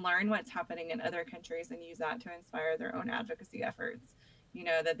can learn what's happening in other countries and use that to inspire their own advocacy efforts.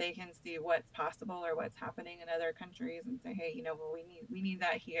 That they can see what's possible or what's happening in other countries and say, hey, well, we need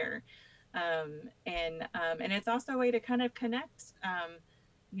that here. And it's also a way to kind of connect,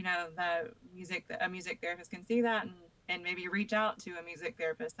 the a music therapist can see that and maybe reach out to a music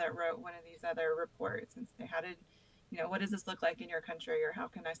therapist that wrote one of these other reports and say, what does this look like in your country, or how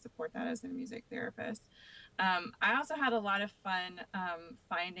can I support that as a music therapist? I also had a lot of fun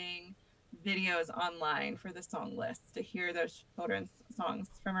finding videos online for the song list to hear those children's songs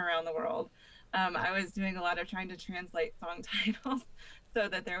from around the world. I was doing a lot of trying to translate song titles so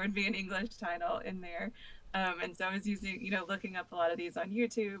that there would be an English title in there. And so I was using, looking up a lot of these on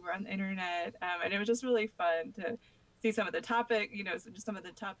YouTube or on the internet. And it was just really fun to see some of the just some of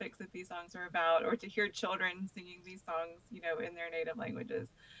the topics that these songs are about, or to hear children singing these songs, in their native languages.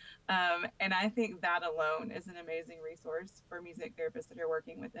 And I think that alone is an amazing resource for music therapists that are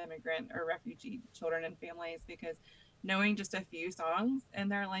working with immigrant or refugee children and families, because knowing just a few songs in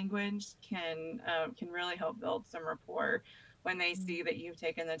their language can really help build some rapport when they see that you've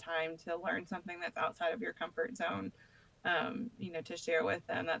taken the time to learn something that's outside of your comfort zone, to share with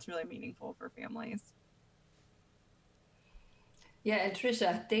them. That's really meaningful for families. Yeah, and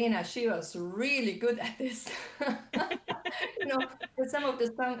Trisha, Dana, she was really good at this. For some of the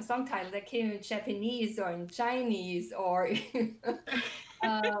song titles that came in Japanese or in Chinese or in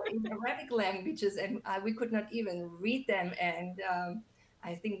Arabic languages, and we could not even read them. And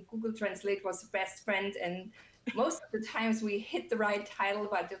I think Google Translate was the best friend. And most of the times we hit the right title,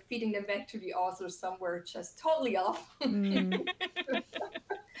 but feeding them back to the author somewhere just totally off. Mm.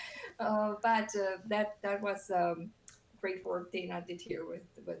 But that was great work Dana did here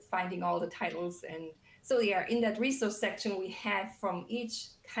with finding all the titles. And so yeah, in that resource section, we have from each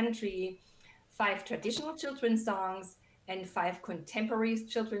country 5 traditional children's songs and 5 contemporary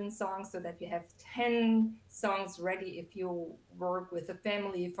children's songs, so that you have 10 songs ready if you work with a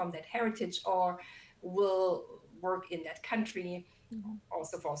family from that heritage or will work in that country,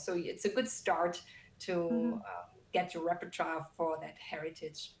 also for. So it's a good start to get your repertoire for that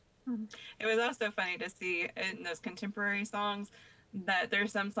heritage. It was also funny to see in those contemporary songs that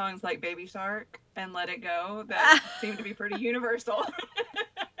there's some songs like Baby Shark and Let It Go that seem to be pretty universal,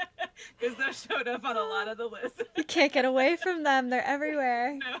 because those showed up on a lot of the lists. You can't get away from them. They're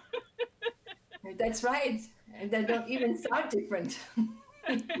everywhere. No. That's right. And they don't even sound different.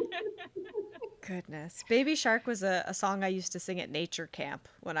 Goodness. Baby Shark was a song I used to sing at nature camp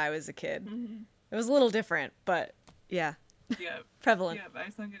when I was a kid. Mm-hmm. It was a little different, but yeah. Yeah. Prevalent. Yeah, I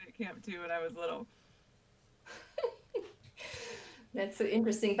sung it at camp too when I was little. That's so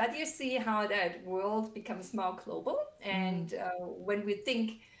interesting. But you see how that world becomes more global. And when we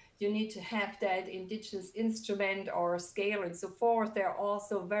think you need to have that indigenous instrument or scale and so forth, there are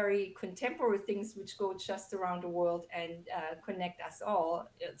also very contemporary things which go just around the world and connect us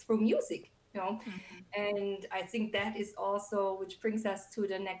all through music. And I think that is also, which brings us to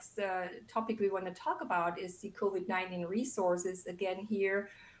the next topic we want to talk about, is the COVID-19 resources. Again, here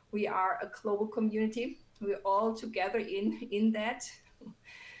we are a global community. We're all together in that,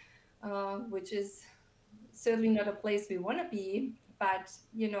 which is certainly not a place we want to be. but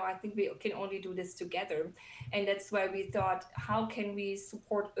I think we can only do this together. And that's why we thought, how can we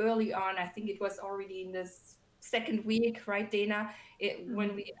support early on? I think it was already in this second week, right, Dana?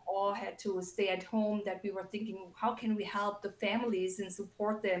 When we all had to stay at home, that we were thinking, how can we help the families and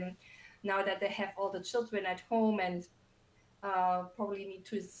support them now that they have all the children at home and probably need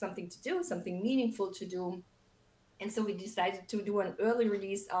something to do, something meaningful to do. And so we decided to do an early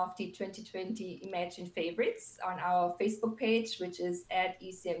release of the 2020 Imagine Favorites on our Facebook page, which is at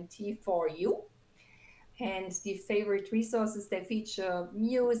ECMT4U. And the favorite resources, they feature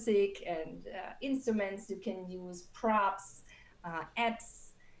music and instruments you can use, props,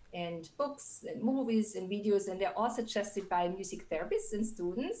 apps, and books and movies and videos. And they're all suggested by music therapists and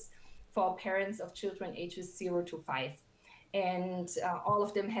students for parents of children ages 0 to 5. And all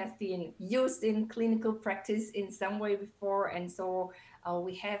of them have been used in clinical practice in some way before. And so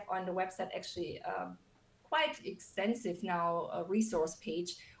we have on the website actually quite extensive now resource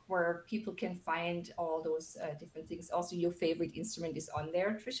page where people can find all those different things. Also, your favorite instrument is on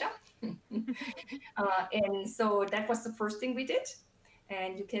there, Trisha. And so that was the first thing we did.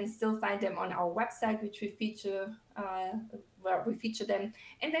 And you can still find them on our website, which we feature, where we feature them.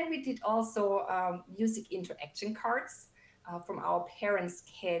 And then we did also music interaction cards from our Parents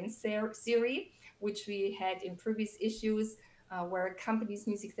Can series, which we had in previous issues, where companies,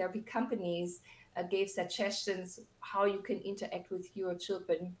 music therapy companies, gave suggestions how you can interact with your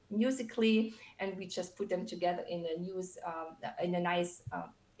children musically, and we just put them together in a nice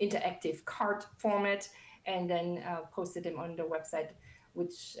interactive card format, and then posted them on the website,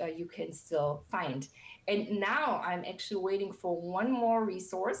 which you can still find. And now I'm actually waiting for one more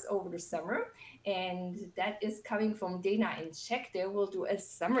resource over the summer, and that is coming from Dana in Czech. They will do a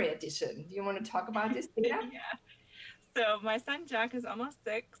summer edition. Do you want to talk about this, Dana? Yeah. So my son Jack is almost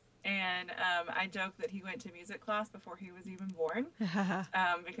 6. And I joke that he went to music class before he was even born,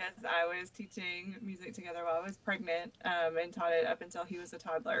 because I was teaching music together while I was pregnant, and taught it up until he was a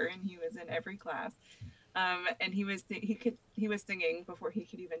toddler, and he was in every class. And he was singing before he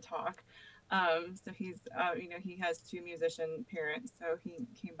could even talk. So he's he has 2 musician parents, so he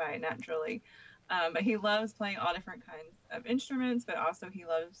came by it naturally. But he loves playing all different kinds of instruments, but also he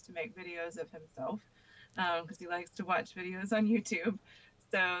loves to make videos of himself, because he likes to watch videos on YouTube.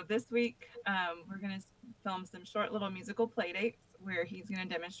 So this week, we're going to film some short little musical play dates where he's going to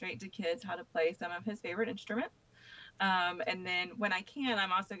demonstrate to kids how to play some of his favorite instruments. And then when I can,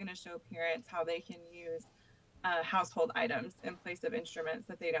 I'm also going to show parents how they can use household items in place of instruments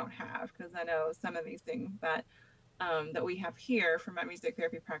that they don't have. Because I know some of these things that we have here from my music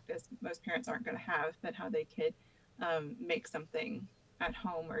therapy practice, most parents aren't going to have, but how they could make something at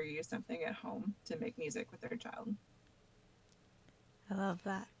home or use something at home to make music with their child. I love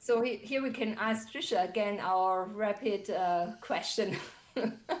that. So here we can ask Trisha again our rapid question.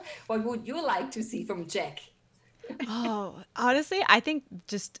 What would you like to see from Jack? Oh, honestly, I think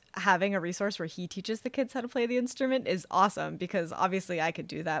just having a resource where he teaches the kids how to play the instrument is awesome, because obviously I could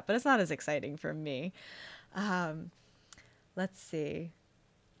do that, but it's not as exciting for me. Let's see.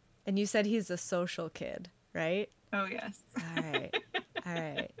 And you said he's a social kid, right? Oh, yes. All right. All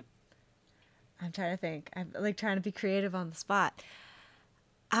right. I'm trying to think. I'm like trying to be creative on the spot.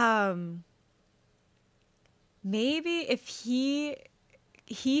 Maybe if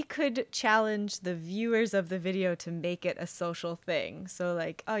he could challenge the viewers of the video to make it a social thing. So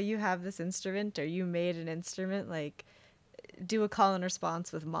like, oh, you have this instrument, or you made an instrument, like do a call and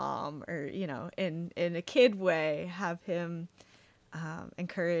response with mom, or in a kid way, have him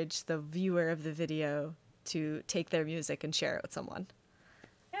encourage the viewer of the video to take their music and share it with someone.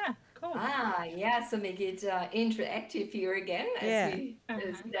 Yeah, cool. Yeah, so make it interactive here again, as we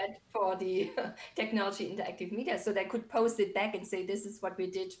said for the technology interactive media. So they could post it back and say, this is what we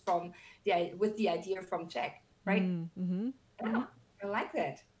did with the idea from Jack, right? Mm-hmm. Yeah, I like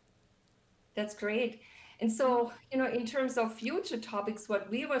that. That's great. And so, in terms of future topics, what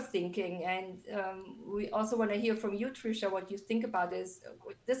we were thinking, and we also want to hear from you, Trisha, what you think about this.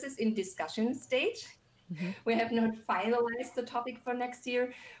 This is in discussion stage. Mm-hmm. We have not finalized the topic for next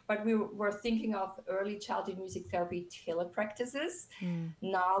year, but we were thinking of early childhood music therapy telepractices,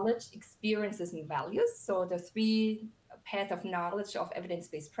 knowledge, experiences, and values. So the 3 paths of knowledge of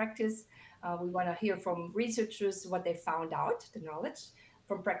evidence-based practice. We want to hear from researchers what they found out, the knowledge,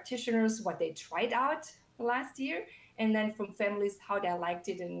 from practitioners what they tried out last year, and then from families how they liked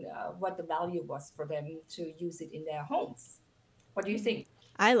it and what the value was for them to use it in their homes. What do you think?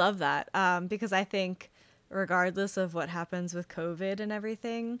 I love that, because I think regardless of what happens with COVID and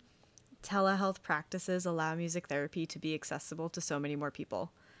everything, telehealth practices allow music therapy to be accessible to so many more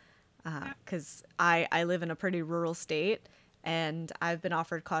people. Because I live in a pretty rural state, And I've been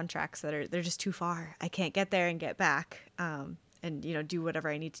offered contracts that they're just too far. I can't get there and get back, and do whatever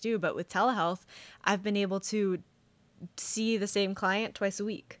I need to do. But with telehealth, I've been able to see the same client twice a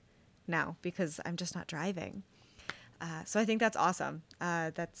week now because I'm just not driving. So I think that's awesome.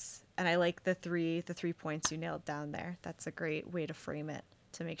 And I like the three points you nailed down there. That's a great way to frame it,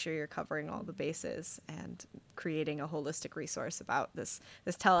 to make sure you're covering all the bases and creating a holistic resource about this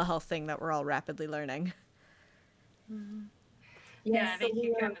telehealth thing that we're all rapidly learning. Mm-hmm. Yeah, I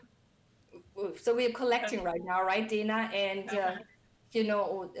think so we're collecting right now, right, Dana? And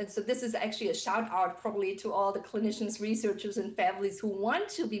and so this is actually a shout out probably to all the clinicians, researchers, and families who want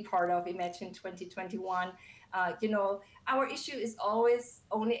to be part of Imagine 2021. Our issue is always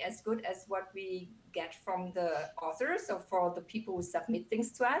only as good as what we get from the authors or for the people who submit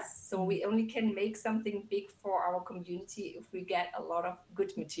things to us. So we only can make something big for our community if we get a lot of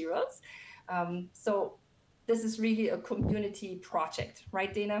good materials. So this is really a community project,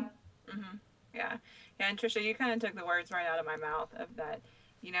 right, Dana? Mm-hmm. Yeah. And Trisha, you kind of took the words right out of my mouth of that.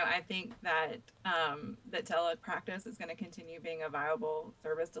 I think that that telepractice is going to continue being a viable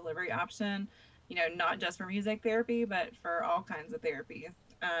service delivery option, not just for music therapy, but for all kinds of therapies.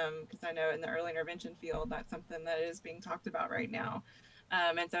 Because I know in the early intervention field, that's something that is being talked about right now.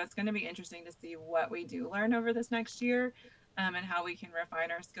 And so it's going to be interesting to see what we do learn over this next year. And how we can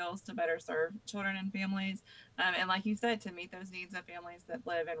refine our skills to better serve children and families. And like you said, to meet those needs of families that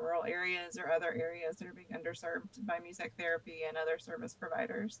live in rural areas or other areas that are being underserved by music therapy and other service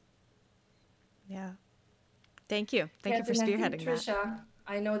providers. Yeah. Thank you. Thank you for spearheading that. Trisha,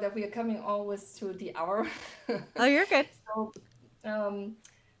 I know that we are coming always to the hour. Oh, you're good. So,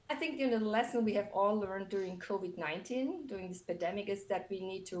 I think the lesson we have all learned during COVID-19, during this pandemic, is that we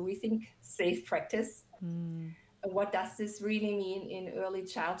need to rethink safe practice. What does this really mean in early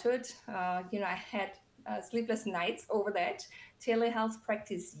childhood? I had sleepless nights over that. Telehealth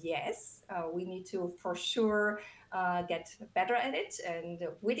practice, yes. We need to, for sure, get better at it and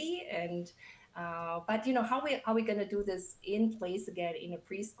witty. And but how are we going to do this in place again in a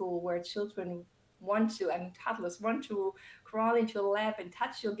preschool where children toddlers want to crawl into your lap and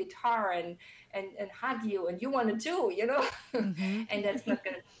touch your guitar and hug you, and you want to do, and that's not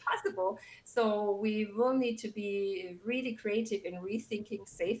going to be possible. So we will need to be really creative in rethinking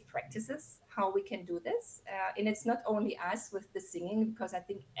safe practices, how we can do this. And it's not only us with the singing, because I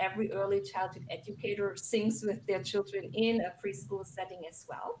think every early childhood educator sings with their children in a preschool setting as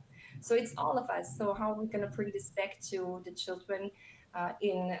well. So it's all of us. So how are we going to bring this back to the children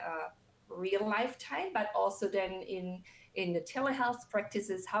in real lifetime, but also then in the telehealth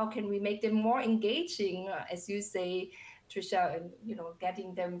practices? How can we make them more engaging, as you say, Trisha, and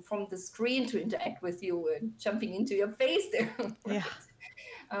getting them from the screen to interact with you and jumping into your face there. Yeah.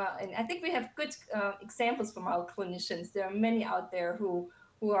 And I think we have good examples from our clinicians. There are many out there who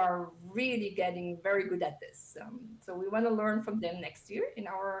are really getting very good at this. So we want to learn from them next year in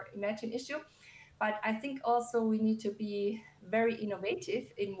our Imagine issue. But I think also we need to be very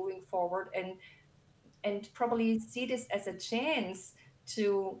innovative in moving forward and probably see this as a chance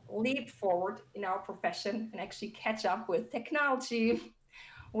to leap forward in our profession and actually catch up with technology,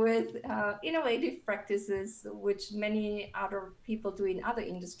 with innovative practices, which many other people do in other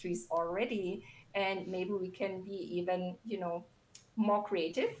industries already. And maybe we can be even, more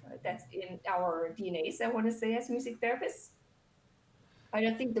creative. That's in our DNAs, I want to say, as music therapists. But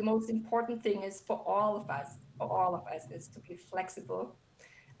I think the most important thing is for all of us, is to be flexible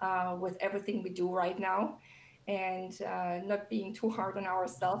with everything we do right now, and not being too hard on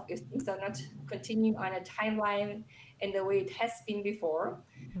ourselves if things are not continuing on a timeline in the way it has been before.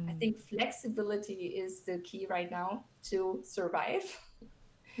 I think flexibility is the key right now to survive.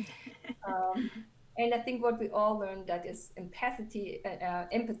 And I think what we all learned, that is empathy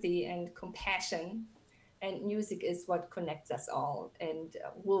and compassion. And music is what connects us all and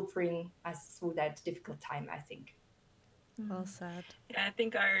will bring us through that difficult time, I think. Well said. Yeah, I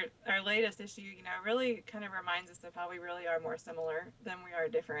think our latest issue, really kind of reminds us of how we really are more similar than we are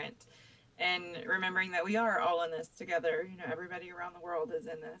different. And remembering that we are all in this together. Everybody around the world is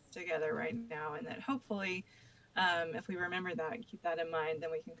in this together right now. And that hopefully, if we remember that and keep that in mind,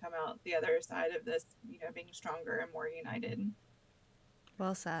 then we can come out the other side of this, being stronger and more united.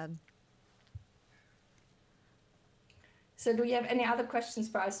 Well said. So do you have any other questions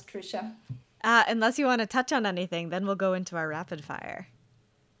for us, Trisha? Unless you want to touch on anything, then we'll go into our rapid fire.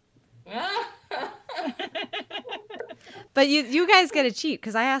 But you guys get a cheat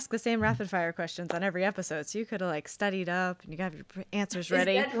because I ask the same rapid fire questions on every episode, so you could have like studied up and you got your answers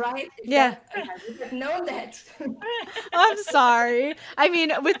ready. Is that right? Yeah. I would have known that. I'm sorry. I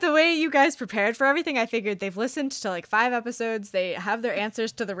mean, with the way you guys prepared for everything, I figured they've listened to like 5 episodes. They have their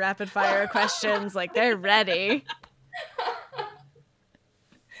answers to the rapid fire questions. Like they're ready.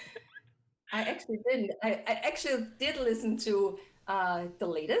 I actually didn't. I actually did listen to the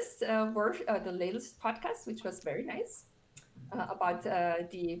latest the latest podcast, which was very nice about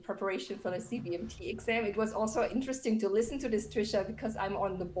the preparation for the CBMT exam. It was also interesting to listen to this, Trisha, because I'm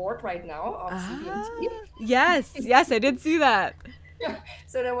on the board right now of CBMT. Yes, I did see that.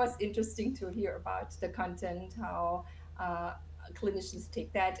 So that was interesting to hear about the content, how clinicians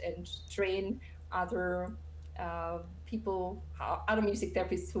take that and train other people, other music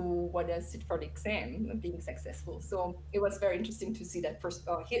therapists who want to sit for the exam and being successful. So it was very interesting to see that,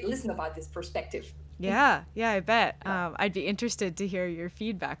 listen about this perspective. Yeah, I bet. I'd be interested to hear your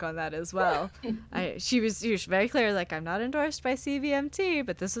feedback on that as well. She was very clear, like, I'm not endorsed by CBMT,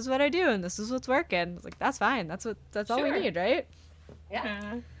 but this is what I do and this is what's working. I was like, that's fine. That's all we need, right?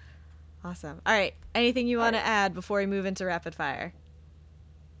 Yeah. Awesome. All right. Anything you want to add before we move into rapid fire?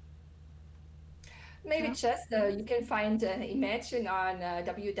 Maybe just you can find Imagine on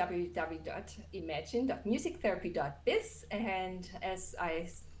www.imagine.musictherapy.biz, and as I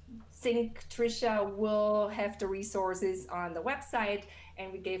think Trisha will have the resources on the website,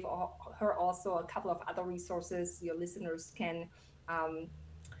 and we gave her also a couple of other resources your listeners can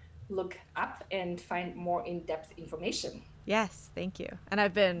look up and find more in-depth information. Yes, thank you. And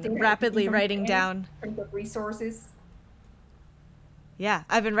I've been rapidly writing down resources. Yeah,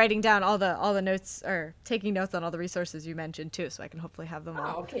 I've been writing down all the notes, or taking notes on all the resources you mentioned too, so I can hopefully have them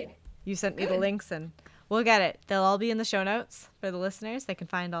all. Oh, okay. You sent me the links and we'll get it. They'll all be in the show notes for the listeners. They can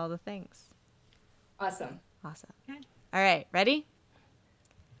find all the things. Awesome. Okay. All right, ready?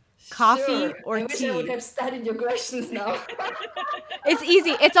 Coffee or tea? I wish I would have studied your questions now. It's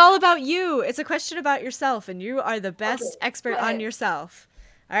easy. It's all about you. It's a question about yourself, and you are the best expert on yourself.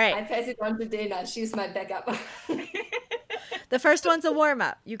 All right. I pass it on to Dana. She's my backup. The first one's a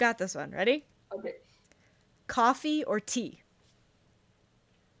warm-up. You got this one. Ready? Okay. Coffee or tea?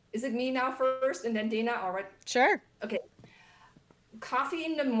 Is it me now first and then Dana? All right. Sure. Okay. Coffee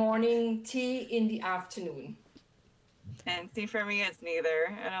in the morning, tea in the afternoon. And see, for me, it's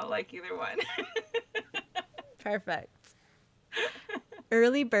neither. I don't like either one. Perfect.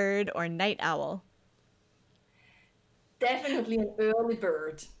 Early bird or night owl? Definitely an early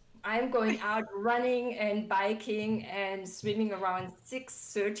bird. I'm going out running and biking and swimming around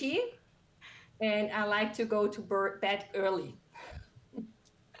 6:30, and I like to go to bed early.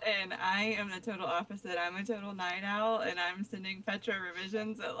 And I am the total opposite. I'm a total night owl, and I'm sending Petra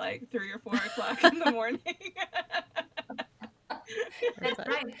revisions at like 3 or 4 o'clock in the morning. That's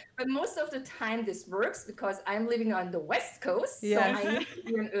right. But most of the time this works because I'm living on the West Coast. Yes. So I need to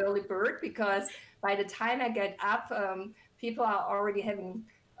be an early bird because by the time I get up, people are already having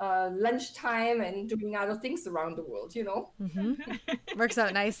lunchtime and doing other things around the world, you know? Mm-hmm. Works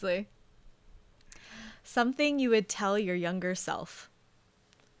out nicely. Something you would tell your younger self?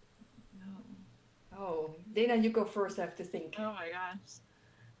 Oh, Dana, you go first. I have to think. Oh my gosh.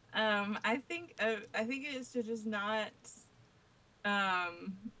 I think it is to just not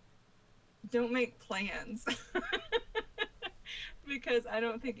don't make plans. Because I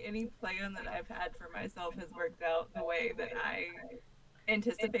don't think any plan that I've had for myself has worked out the way that I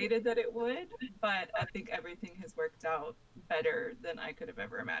anticipated that it would, but I think everything has worked out better than I could have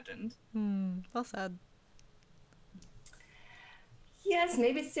ever imagined. Well said. Yes,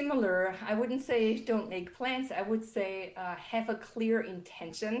 maybe similar. I wouldn't say don't make plans. I would say have a clear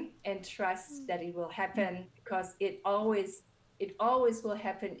intention and trust that it will happen, because it always will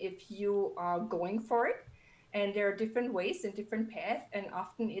happen if you are going for it. And there are different ways and different paths, and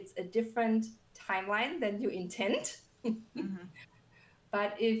often it's a different timeline than you intend. Mm-hmm.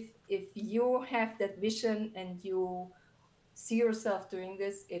 But if you have that vision and you see yourself doing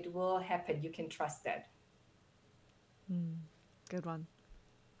this, it will happen. You can trust that. Good one.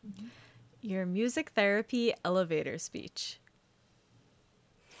 Mm-hmm. Your music therapy elevator speech.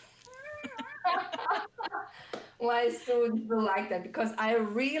 Why students will like that? Because I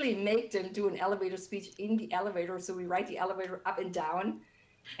really make them do an elevator speech in the elevator. So we write the elevator up and down.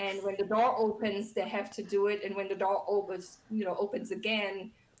 And when the door opens, they have to do it. And when the door opens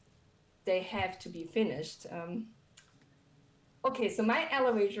again, they have to be finished. Okay, so my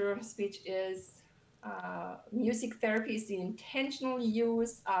elevator speech is music therapy is the intentional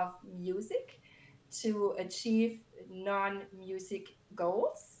use of music to achieve non-music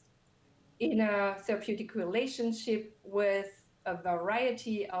goals in a therapeutic relationship with a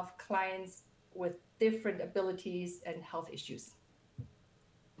variety of clients with different abilities and health issues.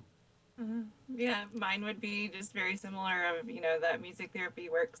 Yeah, mine would be just very similar of, that music therapy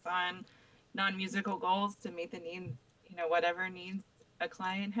works on non-musical goals to meet the needs, whatever needs a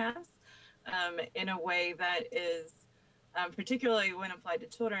client has, in a way that is, particularly when applied to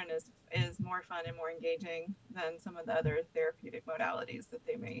children, is more fun and more engaging than some of the other therapeutic modalities that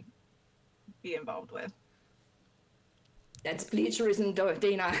they may be involved with. That's bleacherism,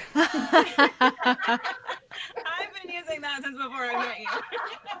 Dana. I've been using that since before I met you.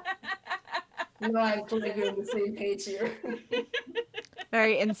 No, I'm glad we're on the same page here.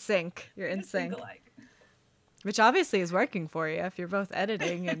 Very in sync. You're in sync. Which obviously is working for you if you're both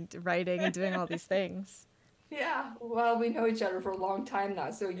editing and writing and doing all these things. Yeah, well, we know each other for a long time now,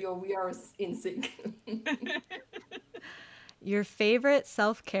 so we are in sync. Your favorite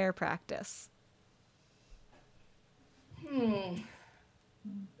self-care practice?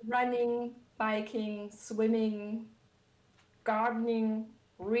 Running, biking, swimming, gardening,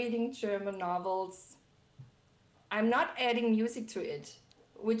 reading German novels. I'm not adding music to it,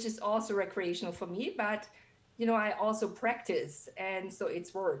 which is also recreational for me, but I also practice, and so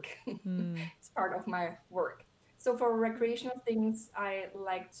it's work. It's part of my work. So for recreational things, I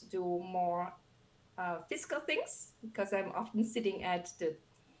like to do more physical things because I'm often sitting at the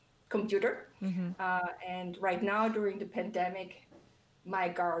computer. And right now, during the pandemic, my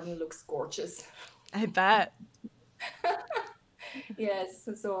garden looks gorgeous. I bet. Yes,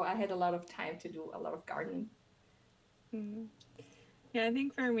 so I had a lot of time to do a lot of gardening. Yeah, I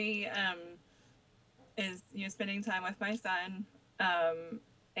think for me, is spending time with my son,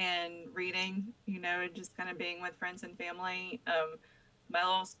 and reading, just kind of being with friends and family. My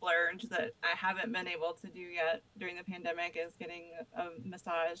little splurge that I haven't been able to do yet during the pandemic is getting a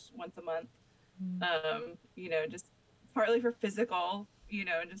massage once a month. Just partly for physical,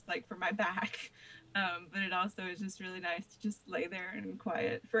 just like for my back. But it also is just really nice to just lay there and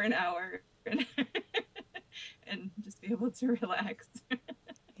quiet for an hour and, and just be able to relax.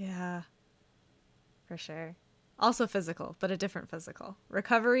 Yeah, for sure. Also physical, but a different physical.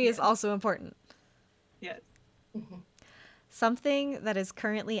 Recovery is also important. Yes. Something that is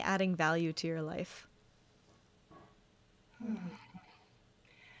currently adding value to your life.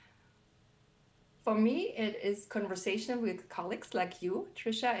 For me, it is conversation with colleagues like you,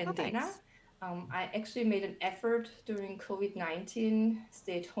 Trisha and Dana. I actually made an effort during COVID-19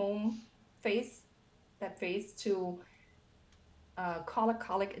 stay-at-home phase to call a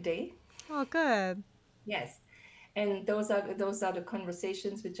colleague a day. Oh, good. Yes, and those are the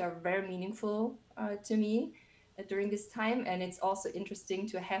conversations which are very meaningful to me during this time. And it's also interesting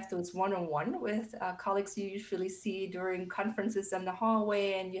to have those one-on-one with colleagues you usually see during conferences in the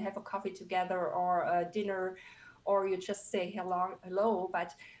hallway, and you have a coffee together or a dinner, or you just say hello,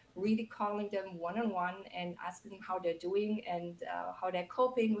 but really calling them one-on-one and asking how they're doing and how they're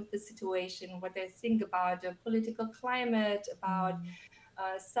coping with the situation, what they think about the political climate, about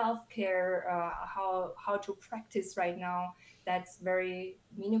self-care, how to practice right now. That's very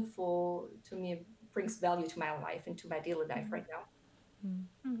meaningful to me. It brings value to my life and to my daily life right now.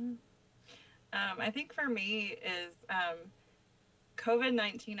 I think for me is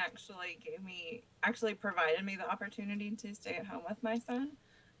COVID-19 actually provided me the opportunity to stay at home with my son.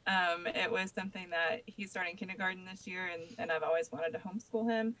 It was something that he's starting kindergarten this year, and I've always wanted to homeschool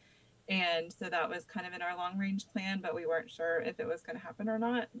him. And so that was kind of in our long range plan, but we weren't sure if it was going to happen or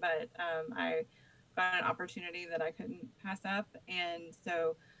not. But I got an opportunity that I couldn't pass up. And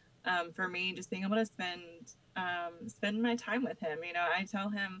so for me, just being able to spend my time with him, I tell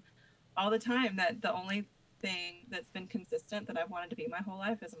him all the time that the only thing that's been consistent that I've wanted to be my whole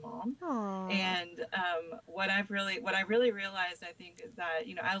life is a mom. Aww. And what I really realized, I think, is that,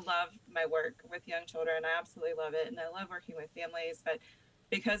 I love my work with young children. I absolutely love it. And I love working with families, but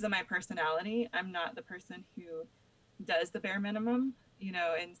because of my personality, I'm not the person who does the bare minimum,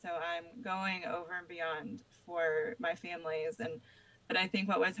 and so I'm going over and beyond for my families. But I think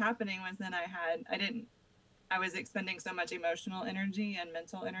what was happening was then I was expending so much emotional energy and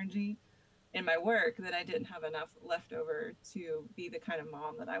mental energy in my work that I didn't have enough left over to be the kind of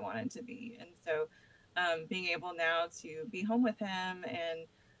mom that I wanted to be. And so being able now to be home with him and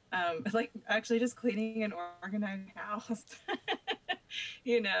like actually just cleaning and organizing the house,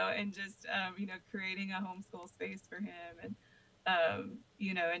 and just, creating a homeschool space for him and,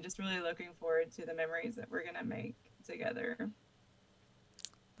 and just really looking forward to the memories that we're going to make together.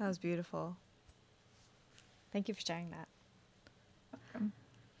 That was beautiful. Thank you for sharing that. Welcome.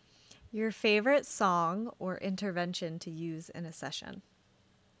 Your favorite song or intervention to use in a session?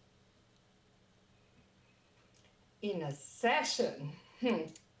 In a session.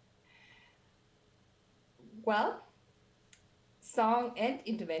 Well, song and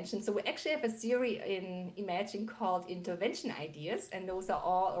intervention. So we actually have a series in Imagine called Intervention Ideas, and those are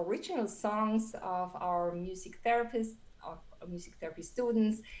all original songs of our music therapists, of music therapy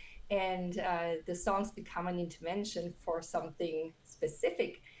students, and the songs become an intervention for something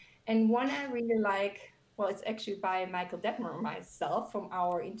specific. And one I really like, well, it's actually by Michael Detmer myself from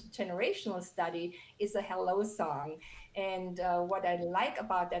our intergenerational study, is a hello song. And what I like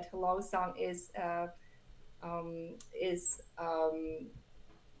about that hello song is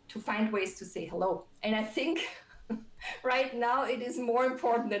to find ways to say hello. And I think right now it is more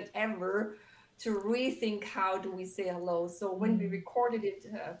important than ever to rethink how do we say hello. So when we recorded it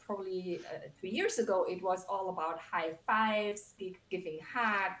probably 2 years ago, it was all about high fives, giving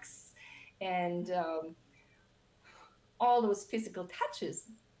hugs, and all those physical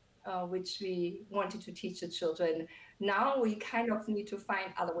touches, which we wanted to teach the children. Now we kind of need to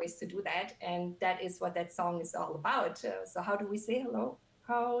find other ways to do that. And that is what that song is all about. So, how do we say hello?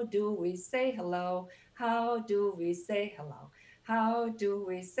 How do we say hello? How do we say hello? How do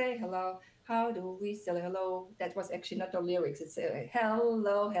we say hello? How do we say hello? That was actually not the lyrics. It's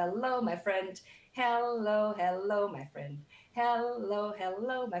hello, hello, my friend. Hello, hello, my friend. Hello,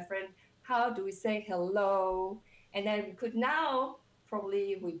 hello, my friend. How do we say hello? And then we could now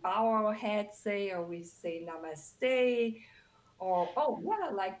probably we bow our head, say, or we say namaste, or oh yeah,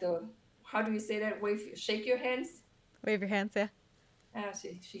 like the how do you say that? Wave, shake your hands. Wave your hands, yeah.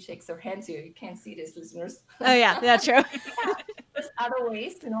 She shakes her hands here. You can't see this, listeners. Oh yeah, that's true. There's other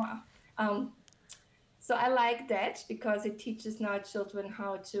ways, you know. Um, so I like that because it teaches now children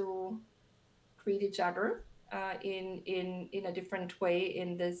how to treat each other in a different way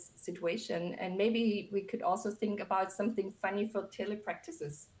in this situation. And maybe we could also think about something funny for tele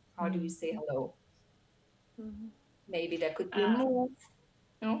practices. How do you say hello? Mhm. Maybe there could be a Um, move.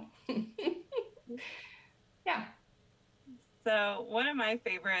 No? Yeah. so one of my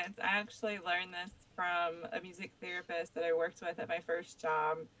favorites, I actually learned this from a music therapist that I worked with at my first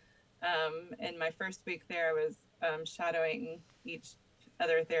job. In my first week there, I was shadowing each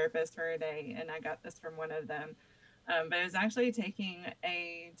other therapist for a day, and I got this from one of them. But it was actually taking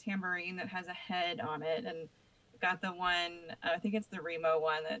a tambourine that has a head on it, and got the one, I think it's the Remo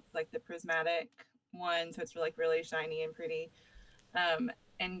one that's like the prismatic one, so it's really shiny and pretty.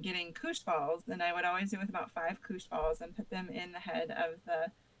 And getting koosh balls, and I would always do with about 5 koosh balls and put them in the head of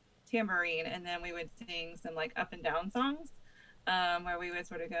the tambourine, and then we would sing some like up and down songs, where we would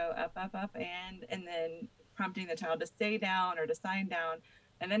sort of go up, up, up, and then prompting the child to stay down or to sign down,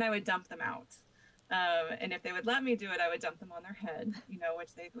 and then I would dump them out. And if they would let me do it, I would dump them on their head,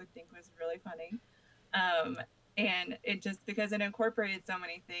 which they would think was really funny. Um, and it just because it incorporated so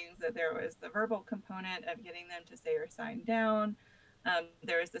many things, that there was the verbal component of getting them to say or sign down.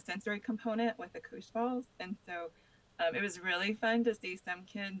 There was the sensory component with the koosh balls. And so it was really fun to see some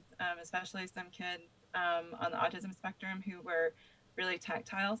kids, especially some kids on the autism spectrum, who were really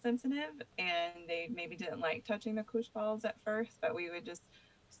tactile sensitive, and they maybe didn't like touching the koosh balls at first, but we would just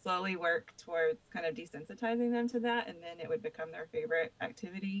slowly work towards kind of desensitizing them to that, and then it would become their favorite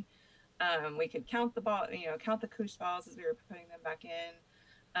activity. We could count the ball, count the koosh balls as we were putting them back in.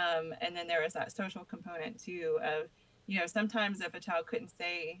 And then there was that social component too of, sometimes if a child couldn't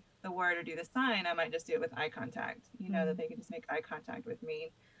say the word or do the sign, I might just do it with eye contact, that they could just make eye contact with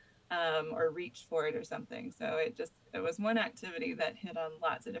me, or reach for it or something. So it was one activity that hit on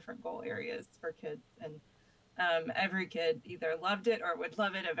lots of different goal areas for kids. And every kid either loved it or would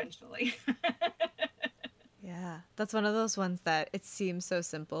love it eventually. Yeah, that's one of those ones that it seems so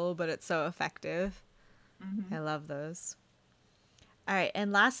simple, but it's so effective. Mm-hmm. I love those. All right,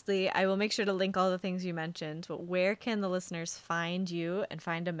 and lastly, I will make sure to link all the things you mentioned, but where can the listeners find you and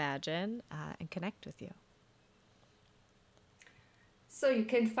find Imagine and connect with you? So you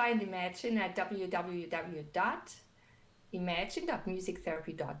can find Imagine at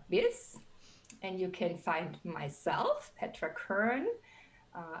www.imagine.musictherapy.biz. And you can find myself, Petra Kern,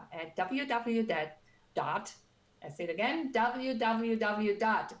 at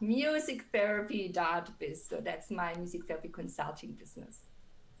www.musictherapy.biz. So that's my music therapy consulting business.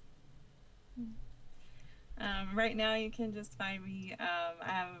 Right now, you can just find me. I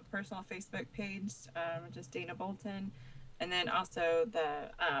have a personal Facebook page, just Dana Bolton, and then also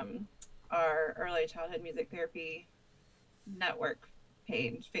our Early Childhood Music Therapy Network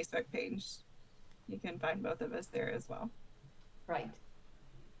page, Facebook page. You can find both of us there as well. Right.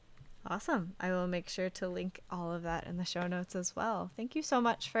 Awesome. I will make sure to link all of that in the show notes as well. Thank you so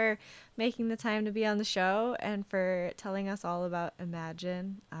much for making the time to be on the show and for telling us all about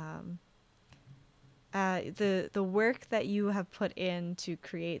Imagine. The work that you have put in to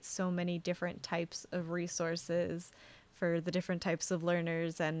create so many different types of resources for the different types of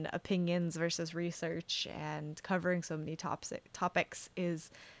learners and opinions versus research and covering so many topics is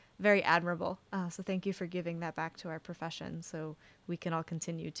very admirable. So thank you for giving that back to our profession so we can all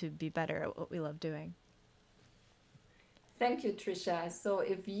continue to be better at what we love doing. Thank you, Trisha. So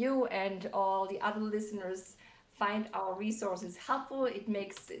if you and all the other listeners find our resources helpful, it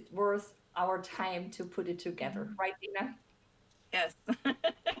makes it worth our time to put it together. Right, Dana? Yes.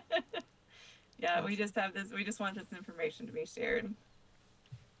 Yeah, we just want this information to be shared.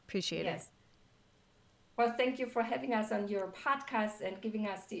 Appreciate it. Well, thank you for having us on your podcast and giving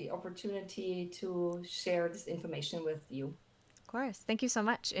us the opportunity to share this information with you. Of course. Thank you so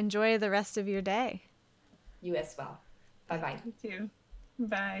much. Enjoy the rest of your day. You as well. Bye-bye. You too.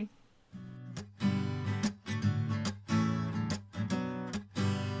 Bye.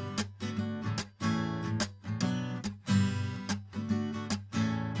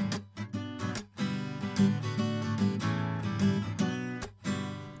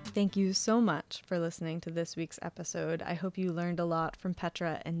 Thank you so much for listening to this week's episode. I hope you learned a lot from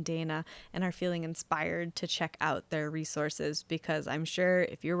Petra and Dana and are feeling inspired to check out their resources, because I'm sure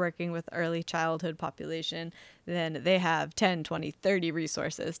if you're working with early childhood population, then they have 10, 20, 30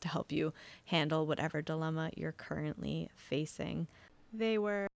 resources to help you handle whatever dilemma you're currently facing. They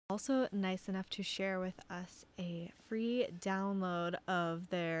were also nice enough to share with us a free download of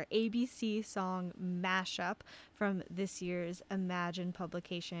their ABC song mashup from this year's Imagine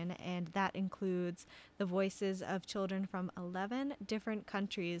publication, and that includes the voices of children from 11 different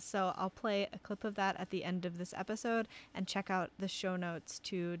countries. So I'll play a clip of that at the end of this episode, and check out the show notes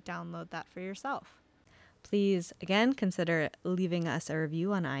to download that for yourself. Please, again, consider leaving us a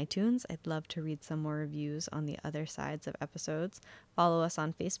review on iTunes. I'd love to read some more reviews on the other sides of episodes. Follow us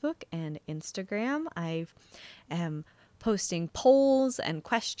on Facebook and Instagram. I am posting polls and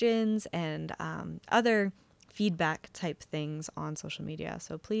questions and other feedback type things on social media.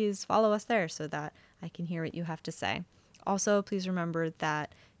 So please follow us there so that I can hear what you have to say. Also, please remember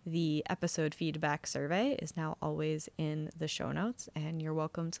that the episode feedback survey is now always in the show notes, and you're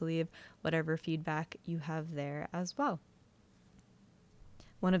welcome to leave whatever feedback you have there as well.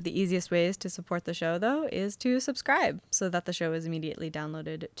 One of the easiest ways to support the show, though, is to subscribe so that the show is immediately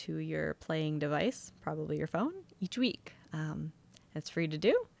downloaded to your playing device, probably your phone, each week. It's free to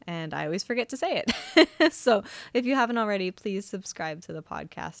do, and I always forget to say it. So if you haven't already, please subscribe to the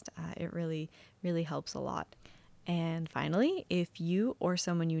podcast. It really, really helps a lot. And finally, if you or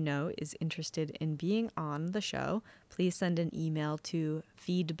someone you know is interested in being on the show, please send an email to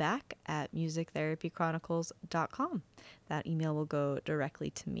feedback@musictherapychronicles.com. That email will go directly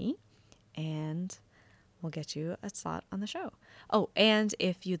to me, and we'll get you a slot on the show. Oh, and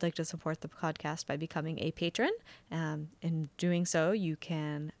if you'd like to support the podcast by becoming a patron, in doing so, you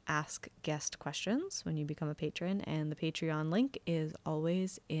can ask guest questions when you become a patron, and the Patreon link is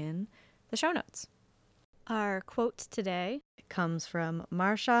always in the show notes. Our quote today comes from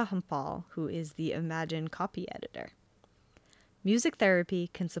Marsha Humpal, who is the Imagine copy editor. Music therapy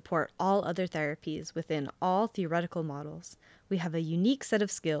can support all other therapies within all theoretical models. We have a unique set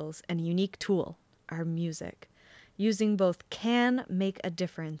of skills and a unique tool, our music. Using both can make a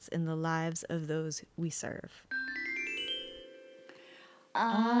difference in the lives of those we serve.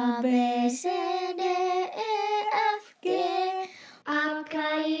 A, B, C, D, E, F, G A, K,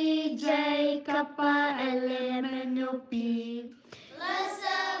 I, J, K, L, M, N, O, P.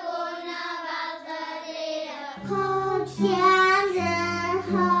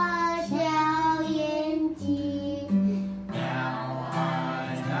 Now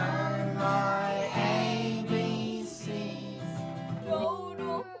I know my ABCs.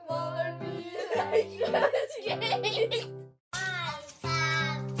 H,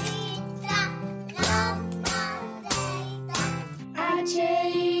 I,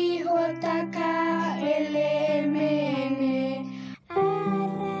 J, K, L,